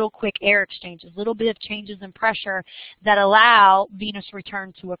have little quick air exchanges, little bit of changes in pressure that allow venous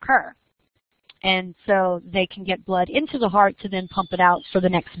return to occur. And so they can get blood into the heart to then pump it out for the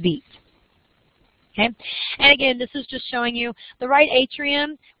next beat. Okay? And again, this is just showing you the right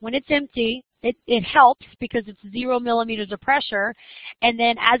atrium, when it's empty, it helps because it's 0 millimeters of pressure, and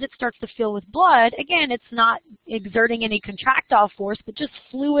then as it starts to fill with blood, again, it's not exerting any contractile force, but just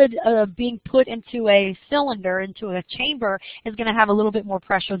fluid being put into a cylinder, into a chamber, is going to have a little bit more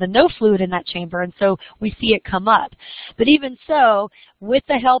pressure than no fluid in that chamber, and so we see it come up. But even so, with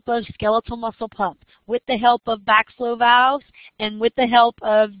the help of skeletal muscle pump, with the help of backflow valves, and with the help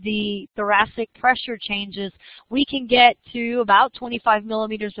of the thoracic pressure changes, we can get to about 25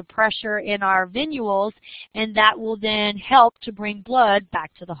 millimeters of pressure in our venules, and that will then help to bring blood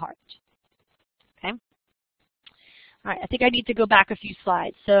back to the heart. Okay? All right, I think I need to go back a few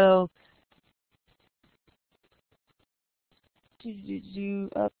slides. So,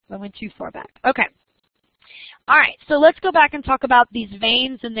 I went too far back. Okay. All right, so let's go back and talk about these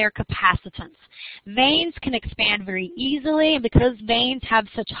veins and their capacitance. Veins can expand very easily, and because veins have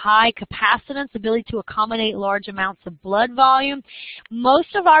such high capacitance, ability to accommodate large amounts of blood volume,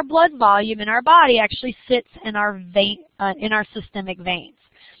 most of our blood volume in our body actually sits in our systemic veins.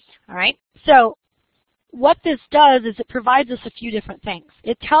 All right, so what this does is it provides us a few different things.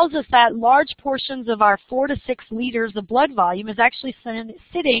 It tells us that large portions of our 4 to 6 liters of blood volume is actually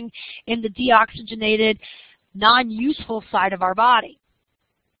sitting in the deoxygenated, non-useful side of our body.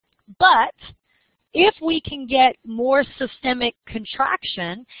 But if we can get more systemic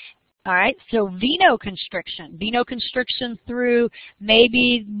contraction, all right, so venoconstriction through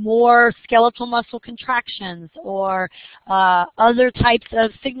maybe more skeletal muscle contractions or other types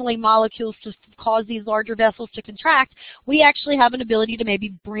of signaling molecules to cause these larger vessels to contract, we actually have an ability to maybe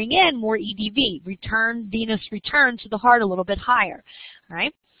bring in more EDV, venous return to the heart a little bit higher, all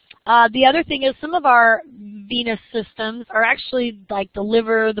right? The other thing is some of our venous systems are actually like the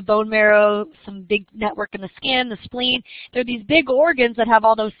liver, the bone marrow, some big network in the skin, the spleen. They're these big organs that have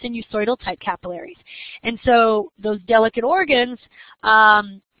all those sinusoidal type capillaries. And so those delicate organs,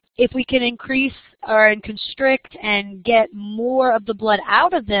 if we can increase or constrict and get more of the blood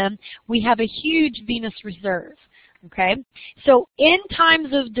out of them, we have a huge venous reserve. Okay, so in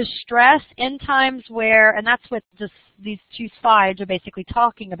times of distress, in times where, and that's what these 2 slides are basically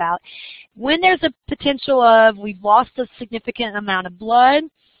talking about, when there's a potential of we've lost a significant amount of blood,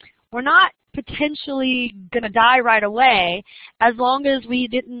 we're not potentially going to die right away as long as we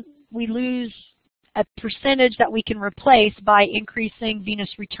lose a percentage that we can replace by increasing venous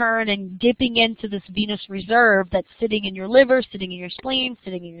return and dipping into this venous reserve that's sitting in your liver, sitting in your spleen,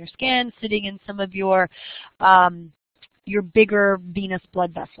 sitting in your skin, sitting in some of your bigger venous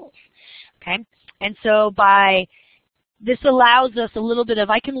blood vessels. Okay, and so this allows us a little bit of,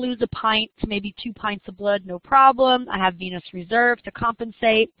 I can lose a pint to maybe 2 pints of blood, no problem. I have venous reserve to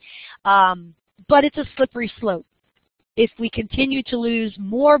compensate, but it's a slippery slope. If we continue to lose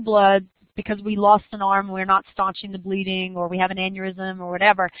more blood because we lost an arm, we're not staunching the bleeding, or we have an aneurysm or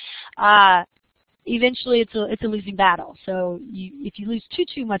whatever, eventually it's a losing battle. So if you lose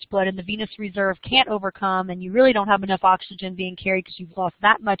too much blood and the venous reserve can't overcome, and you really don't have enough oxygen being carried because you've lost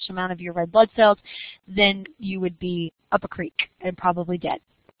that much amount of your red blood cells, then you would be up a creek and probably dead.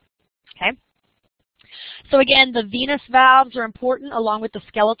 Okay? So again, the venous valves are important along with the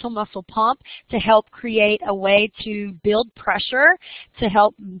skeletal muscle pump to help create a way to build pressure, to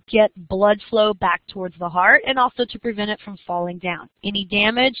help get blood flow back towards the heart, and also to prevent it from falling down. Any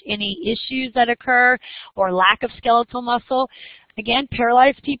damage, any issues that occur, or lack of skeletal muscle, again,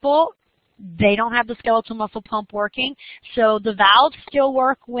 paralyzed people, they don't have the skeletal muscle pump working, so the valves still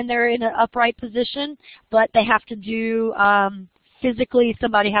work when they're in an upright position, but they have to do physically,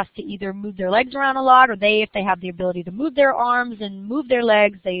 somebody has to either move their legs around a lot, or if they have the ability to move their arms and move their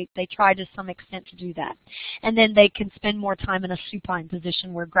legs, they try to some extent to do that. And then they can spend more time in a supine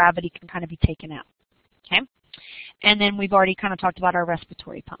position where gravity can kind of be taken out. Okay? And then we've already kind of talked about our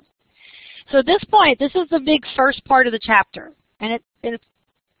respiratory pump. So at this point, this is the big first part of the chapter. And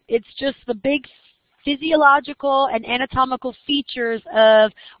it's just the big physiological and anatomical features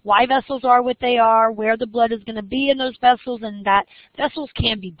of why vessels are what they are, where the blood is going to be in those vessels, and that vessels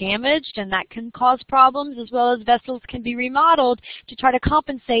can be damaged and that can cause problems, as well as vessels can be remodeled to try to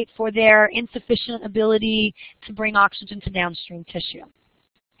compensate for their insufficient ability to bring oxygen to downstream tissue.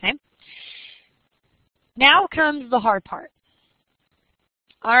 Okay? Now comes the hard part.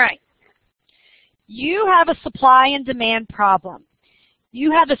 All right. You have a supply and demand problem.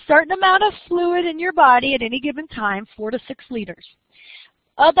 You have a certain amount of fluid in your body at any given time, 4 to 6 liters.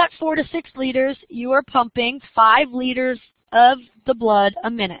 Of that 4 to 6 liters, you are pumping 5 liters of the blood a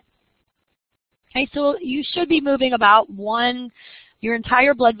minute. Okay, so you should be moving about your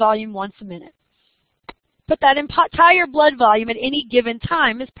entire blood volume once a minute. But that entire blood volume at any given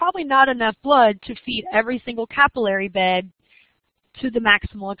time is probably not enough blood to feed every single capillary bed to the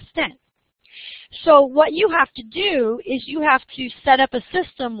maximal extent. So what you have to do is you have to set up a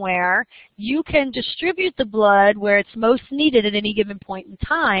system where you can distribute the blood where it's most needed at any given point in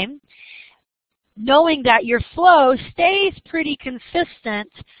time, knowing that your flow stays pretty consistent,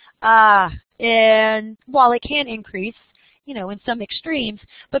 and while it can increase, in some extremes,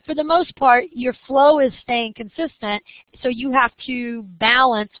 but for the most part, your flow is staying consistent, so you have to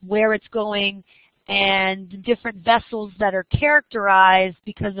balance where it's going and the different vessels that are characterized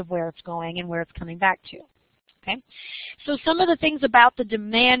because of where it's going and where it's coming back to. Okay? So some of the things about the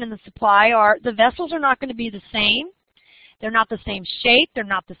demand and the supply are the vessels are not going to be the same. They're not the same shape. They're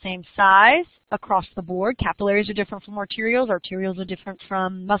not the same size across the board. Capillaries are different from arterioles. Arterioles are different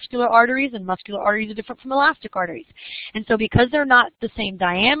from muscular arteries, and muscular arteries are different from elastic arteries. And so because they're not the same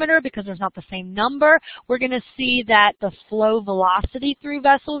diameter, because there's not the same number, we're going to see that the flow velocity through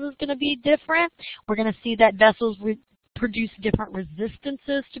vessels is going to be different. We're going to see that vessels produce different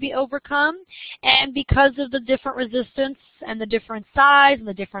resistances to be overcome, and because of the different resistance and the different size and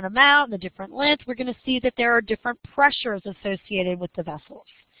the different amount and the different length, we're going to see that there are different pressures associated with the vessels.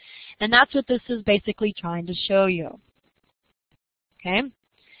 And that's what this is basically trying to show you. Okay?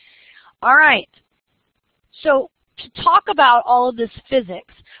 All right. So to talk about all of this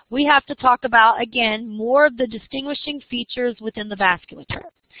physics, we have to talk about, again, more of the distinguishing features within the vasculature.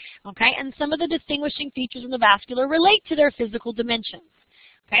 Okay, and some of the distinguishing features in the vascular relate to their physical dimensions.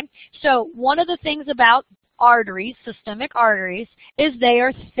 Okay, so one of the things about arteries, systemic arteries, is they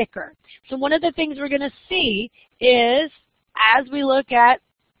are thicker. So one of the things we're going to see is, as we look at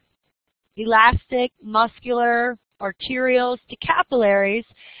elastic, muscular, arterioles to capillaries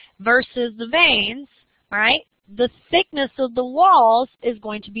versus the veins, all right, the thickness of the walls is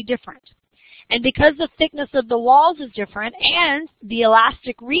going to be different. And because the thickness of the walls is different and the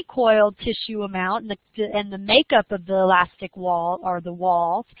elastic recoil tissue amount and the makeup of the elastic wall or the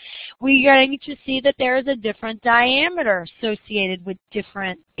walls, we are going to see that there is a different diameter associated with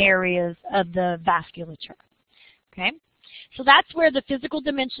different areas of the vasculature. Okay? So that's where the physical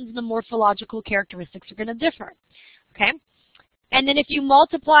dimensions and the morphological characteristics are going to differ. Okay? And then if you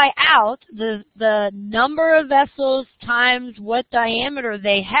multiply out the number of vessels times what diameter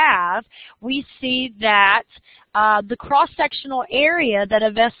they have, we see that the cross-sectional area that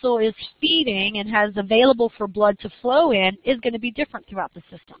a vessel is feeding and has available for blood to flow in is going to be different throughout the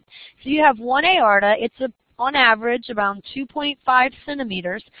system. So you have one aorta. It's on average around 2.5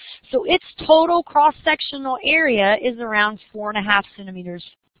 centimeters. So its total cross-sectional area is around 4.5 centimeters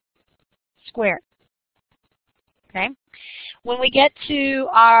squared. Okay? When we get to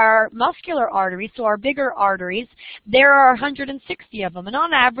our muscular arteries, so our bigger arteries, there are 160 of them. And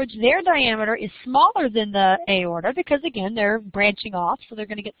on average, their diameter is smaller than the aorta because, again, they're branching off, so they're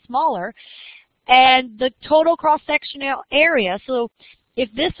going to get smaller. And the total cross-sectional area, so if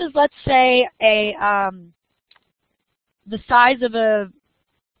this is, let's say, the size of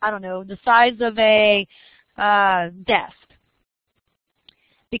a, desk.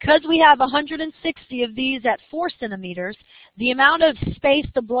 Because we have 160 of these at 4 centimeters, the amount of space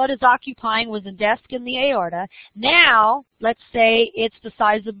the blood is occupying was a desk in the aorta. Now, let's say it's the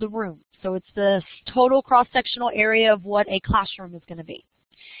size of the room. So it's the total cross-sectional area of what a classroom is going to be.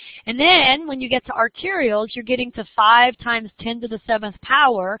 And then when you get to arterioles, you're getting to 5 times 10 to the 7th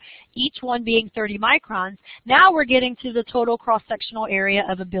power, each one being 30 microns. Now we're getting to the total cross-sectional area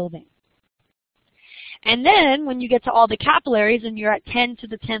of a building. And then when you get to all the capillaries and you're at 10 to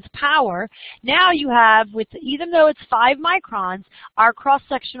the 10th power, now you have, even though it's 5 microns, our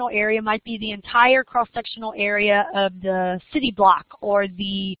cross-sectional area might be the entire cross-sectional area of the city block or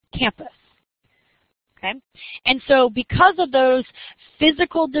the campus. Okay? And so because of those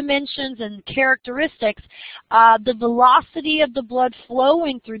physical dimensions and characteristics, the velocity of the blood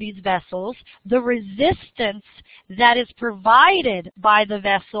flowing through these vessels, the resistance that is provided by the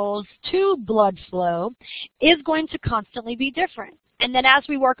vessels to blood flow is going to constantly be different. And then as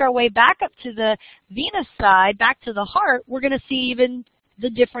we work our way back up to the venous side, back to the heart, we're going to see even the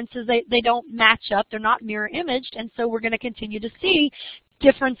differences. They don't match up. They're not mirror imaged. And so we're going to continue to see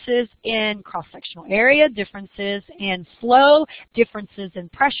differences in cross-sectional area, differences in flow, differences in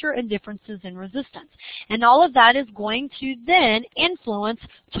pressure, and differences in resistance. And all of that is going to then influence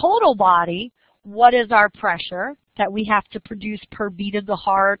total body. What is our pressure that we have to produce per beat of the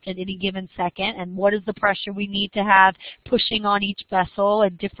heart at any given second, and what is the pressure we need to have pushing on each vessel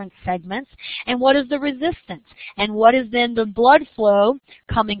at different segments, and what is the resistance, and what is then the blood flow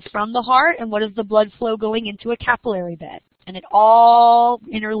coming from the heart, and what is the blood flow going into a capillary bed. And it all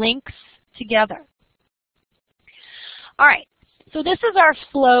interlinks together. All right, so this is our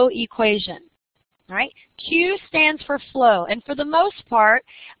flow equation. All right, Q stands for flow, and for the most part,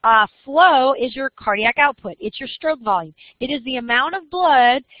 flow is your cardiac output. It's your stroke volume. It is the amount of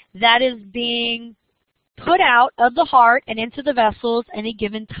blood that is being put out of the heart and into the vessels at any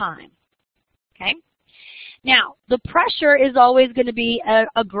given time. Okay? Now, the pressure is always going to be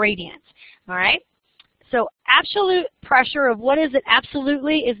a gradient. All right? So absolute pressure of what is it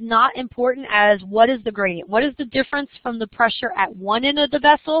absolutely is not important as what is the gradient. What is the difference from the pressure at one end of the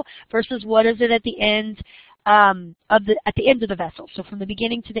vessel versus what is it at the end of the vessel? So from the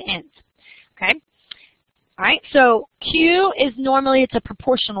beginning to the end. Okay. All right. So Q is normally, it's a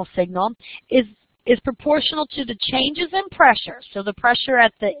proportional signal, is proportional to the changes in pressure. So the pressure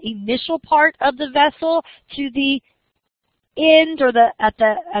at the initial part of the vessel to the end, or at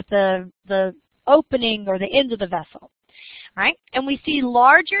the opening or the end of the vessel, right? And we see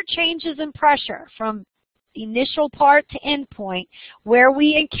larger changes in pressure from initial part to end point where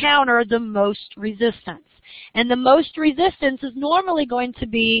we encounter the most resistance. And the most resistance is normally going to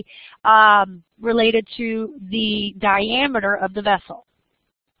be related to the diameter of the vessel.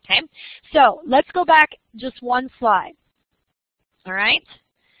 Okay, so let's go back just one slide. All right?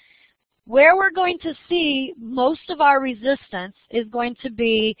 Where we're going to see most of our resistance is going to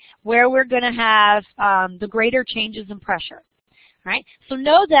be where we're going to have the greater changes in pressure. Right? So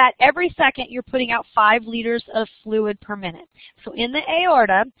know that every second you're putting out 5 liters of fluid per minute. So in the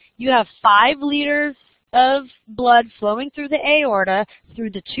aorta, you have 5 liters of blood flowing through the aorta,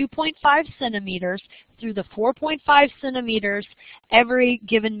 through the 2.5 centimeters, through the 4.5 centimeters every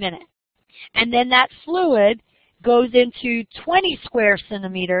given minute. And then that fluid goes into 20 square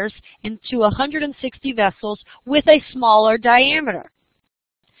centimeters into 160 vessels with a smaller diameter.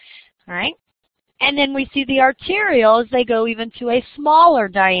 All right? And then we see the arterioles, they go even to a smaller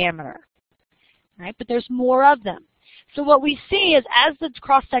diameter. All right? But there's more of them. So what we see is as the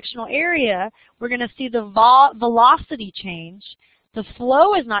cross-sectional area, we're going to see the velocity change. The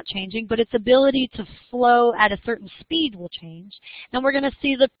flow is not changing, but its ability to flow at a certain speed will change. And we're going to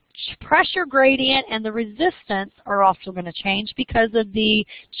see the pressure gradient and the resistance are also going to change because of the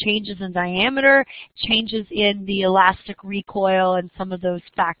changes in diameter, changes in the elastic recoil, and some of those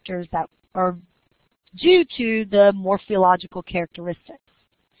factors that are due to the morphological characteristics.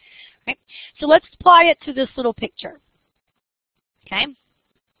 Okay? So let's apply it to this little picture. Okay?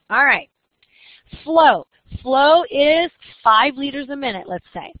 All right. Flow. Flow is 5 liters a minute, let's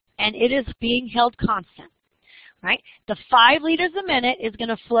say, and it is being held constant. Right? The 5 liters a minute is going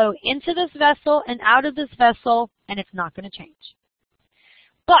to flow into this vessel and out of this vessel, and it's not going to change.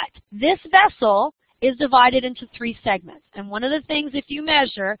 But this vessel is divided into 3 segments. And one of the things, if you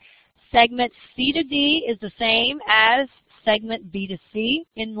measure, segment C to D is the same as segment B to C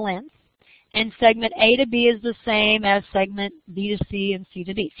in length. And segment A to B is the same as segment B to C and C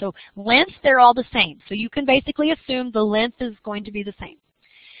to D. So length, they're all the same. So you can basically assume the length is going to be the same.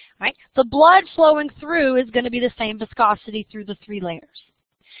 Right? The blood flowing through is going to be the same viscosity through the 3 layers.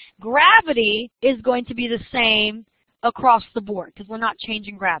 Gravity is going to be the same across the board because we're not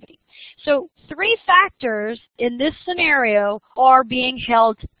changing gravity. So 3 factors in this scenario are being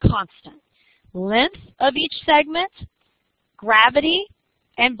held constant. Length of each segment, gravity,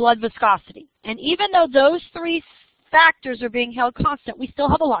 and blood viscosity. And even though those 3 factors are being held constant, we still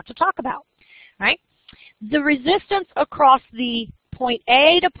have a lot to talk about. Right? The resistance across the point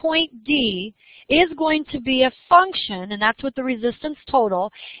A to point D is going to be a function, and that's what the resistance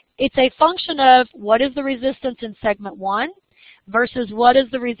total. It's a function of what is the resistance in segment 1 versus what is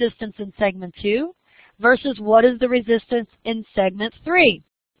the resistance in segment 2 versus what is the resistance in segment 3.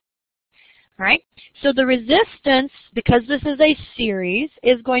 Right? So the resistance, because this is a series,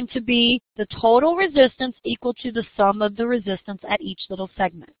 is going to be the total resistance equal to the sum of the resistance at each little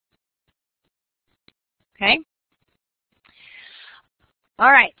segment. Okay? All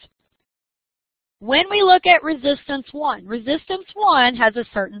right. When we look at resistance 1 has a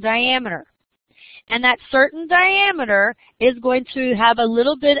certain diameter. And that certain diameter is going to have a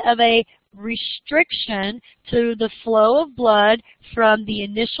little bit of a restriction to the flow of blood from the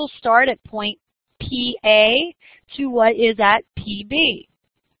initial start at point PA to what is at PB.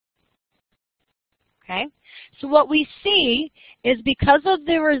 Okay? So what we see is because of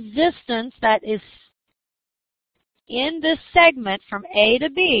the resistance that is in this segment from A to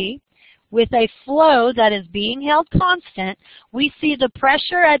B, with a flow that is being held constant, we see the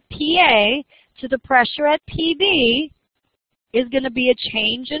pressure at PA to the pressure at PB is going to be a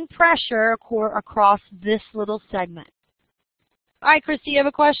change in pressure across this little segment. All right, Christy, you have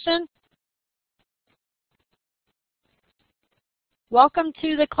a question? Welcome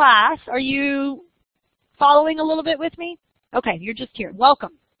to the class. Are you following a little bit with me? Okay, you're just here.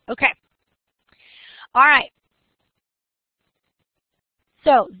 Welcome. Okay. All right.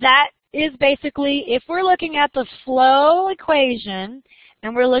 So that is basically, if we're looking at the flow equation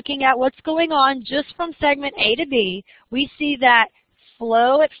and we're looking at what's going on just from segment A to B, we see that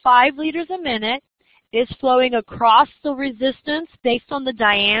flow at 5 liters a minute is flowing across the resistance based on the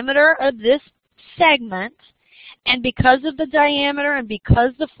diameter of this segment. And because of the diameter and because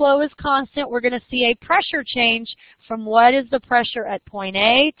the flow is constant, we're going to see a pressure change from what is the pressure at point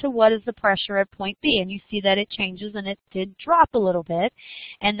A to what is the pressure at point B. And you see that it changes, and it did drop a little bit.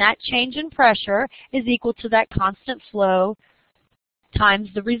 And that change in pressure is equal to that constant flow times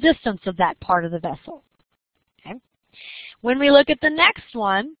the resistance of that part of the vessel. Okay? When we look at the next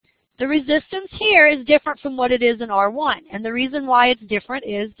one, the resistance here is different from what it is in R1. And the reason why it's different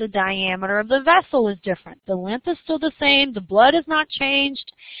is the diameter of the vessel is different. The length is still the same. The blood is not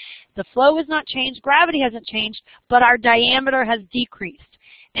changed. The flow is not changed. Gravity hasn't changed. But our diameter has decreased.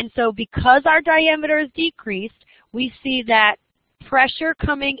 And so because our diameter is decreased, we see that pressure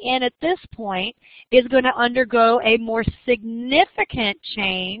coming in at this point is going to undergo a more significant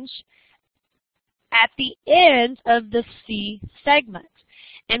change at the end of the C segment.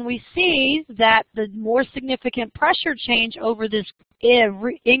 And we see that the more significant pressure change over this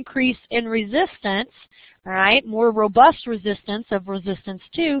increase in resistance, all right, more robust resistance of resistance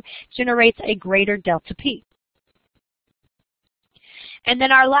 2, generates a greater delta P. And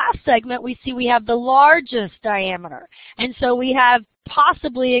then our last segment, we see we have the largest diameter. And so we have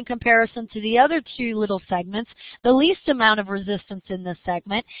possibly, in comparison to the other 2 little segments, the least amount of resistance in this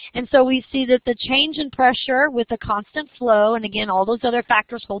segment. And so we see that the change in pressure with a constant flow, and again, all those other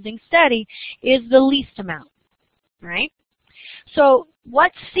factors holding steady, is the least amount, right? So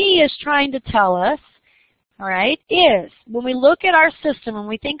what C is trying to tell us, all right, is when we look at our system, when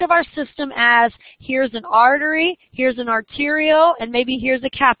we think of our system as here's an artery, here's an arterial, and maybe here's a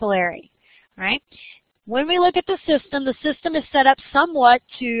capillary, right? When we look at the system is set up somewhat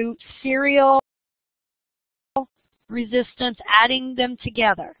to serial resistance, adding them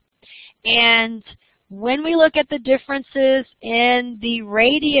together. And when we look at the differences in the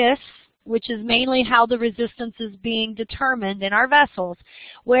radius, which is mainly how the resistance is being determined in our vessels,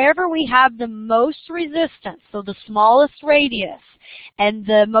 wherever we have the most resistance, so the smallest radius, and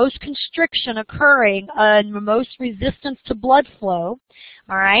the most constriction occurring and the most resistance to blood flow,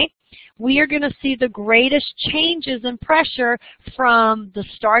 all right, we are going to see the greatest changes in pressure from the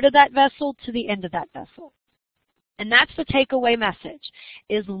start of that vessel to the end of that vessel. And that's the takeaway message,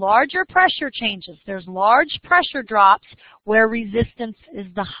 is larger pressure changes. There's large pressure drops where resistance is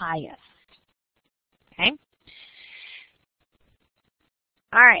the highest. Okay?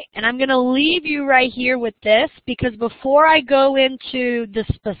 All right, and I'm going to leave you right here with this, because before I go into the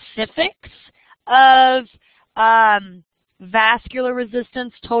specifics of vascular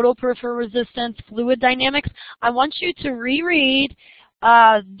resistance, total peripheral resistance, fluid dynamics, I want you to reread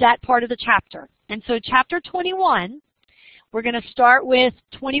that part of the chapter. And so chapter 21, we're going to start with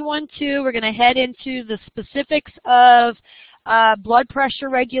 21.2. We're going to head into the specifics of blood pressure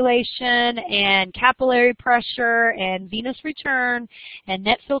regulation and capillary pressure and venous return and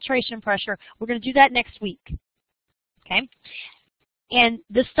net filtration pressure. We're going to do that next week. Okay? And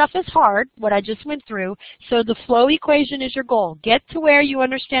this stuff is hard, what I just went through, so the flow equation is your goal. Get to where you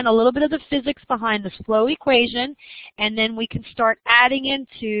understand a little bit of the physics behind this flow equation, and then we can start adding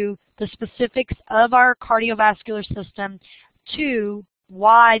into the specifics of our cardiovascular system to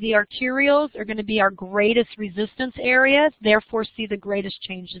why the arterioles are going to be our greatest resistance areas, therefore see the greatest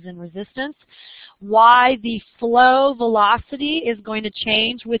changes in resistance, why the flow velocity is going to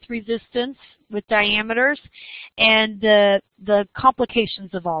change with resistance, with diameters, and the complications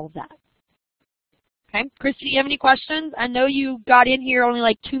of all of that. Okay, Christy, do you have any questions? I know you got in here only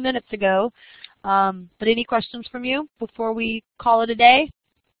like 2 minutes ago, but any questions from you before we call it a day?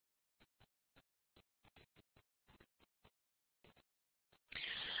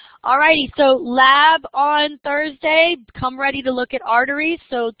 Alrighty, so lab on Thursday, come ready to look at arteries.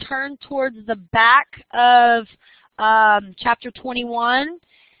 So turn towards the back of chapter 21.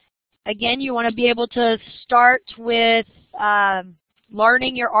 Again, you want to be able to start with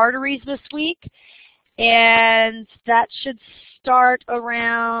learning your arteries this week. And that should start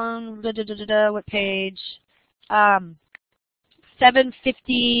around, what page?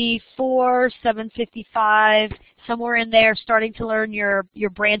 754, 755, somewhere in there, starting to learn your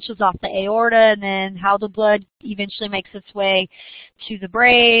branches off the aorta and then how the blood eventually makes its way to the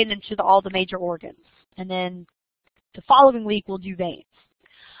brain and to all the major organs. And then the following week we'll do veins.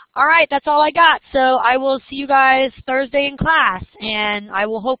 All right, that's all I got. So I will see you guys Thursday in class, and I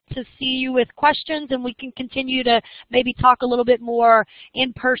will hope to see you with questions, and we can continue to maybe talk a little bit more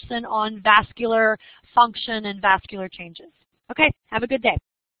in person on vascular function and vascular changes. Okay, have a good day.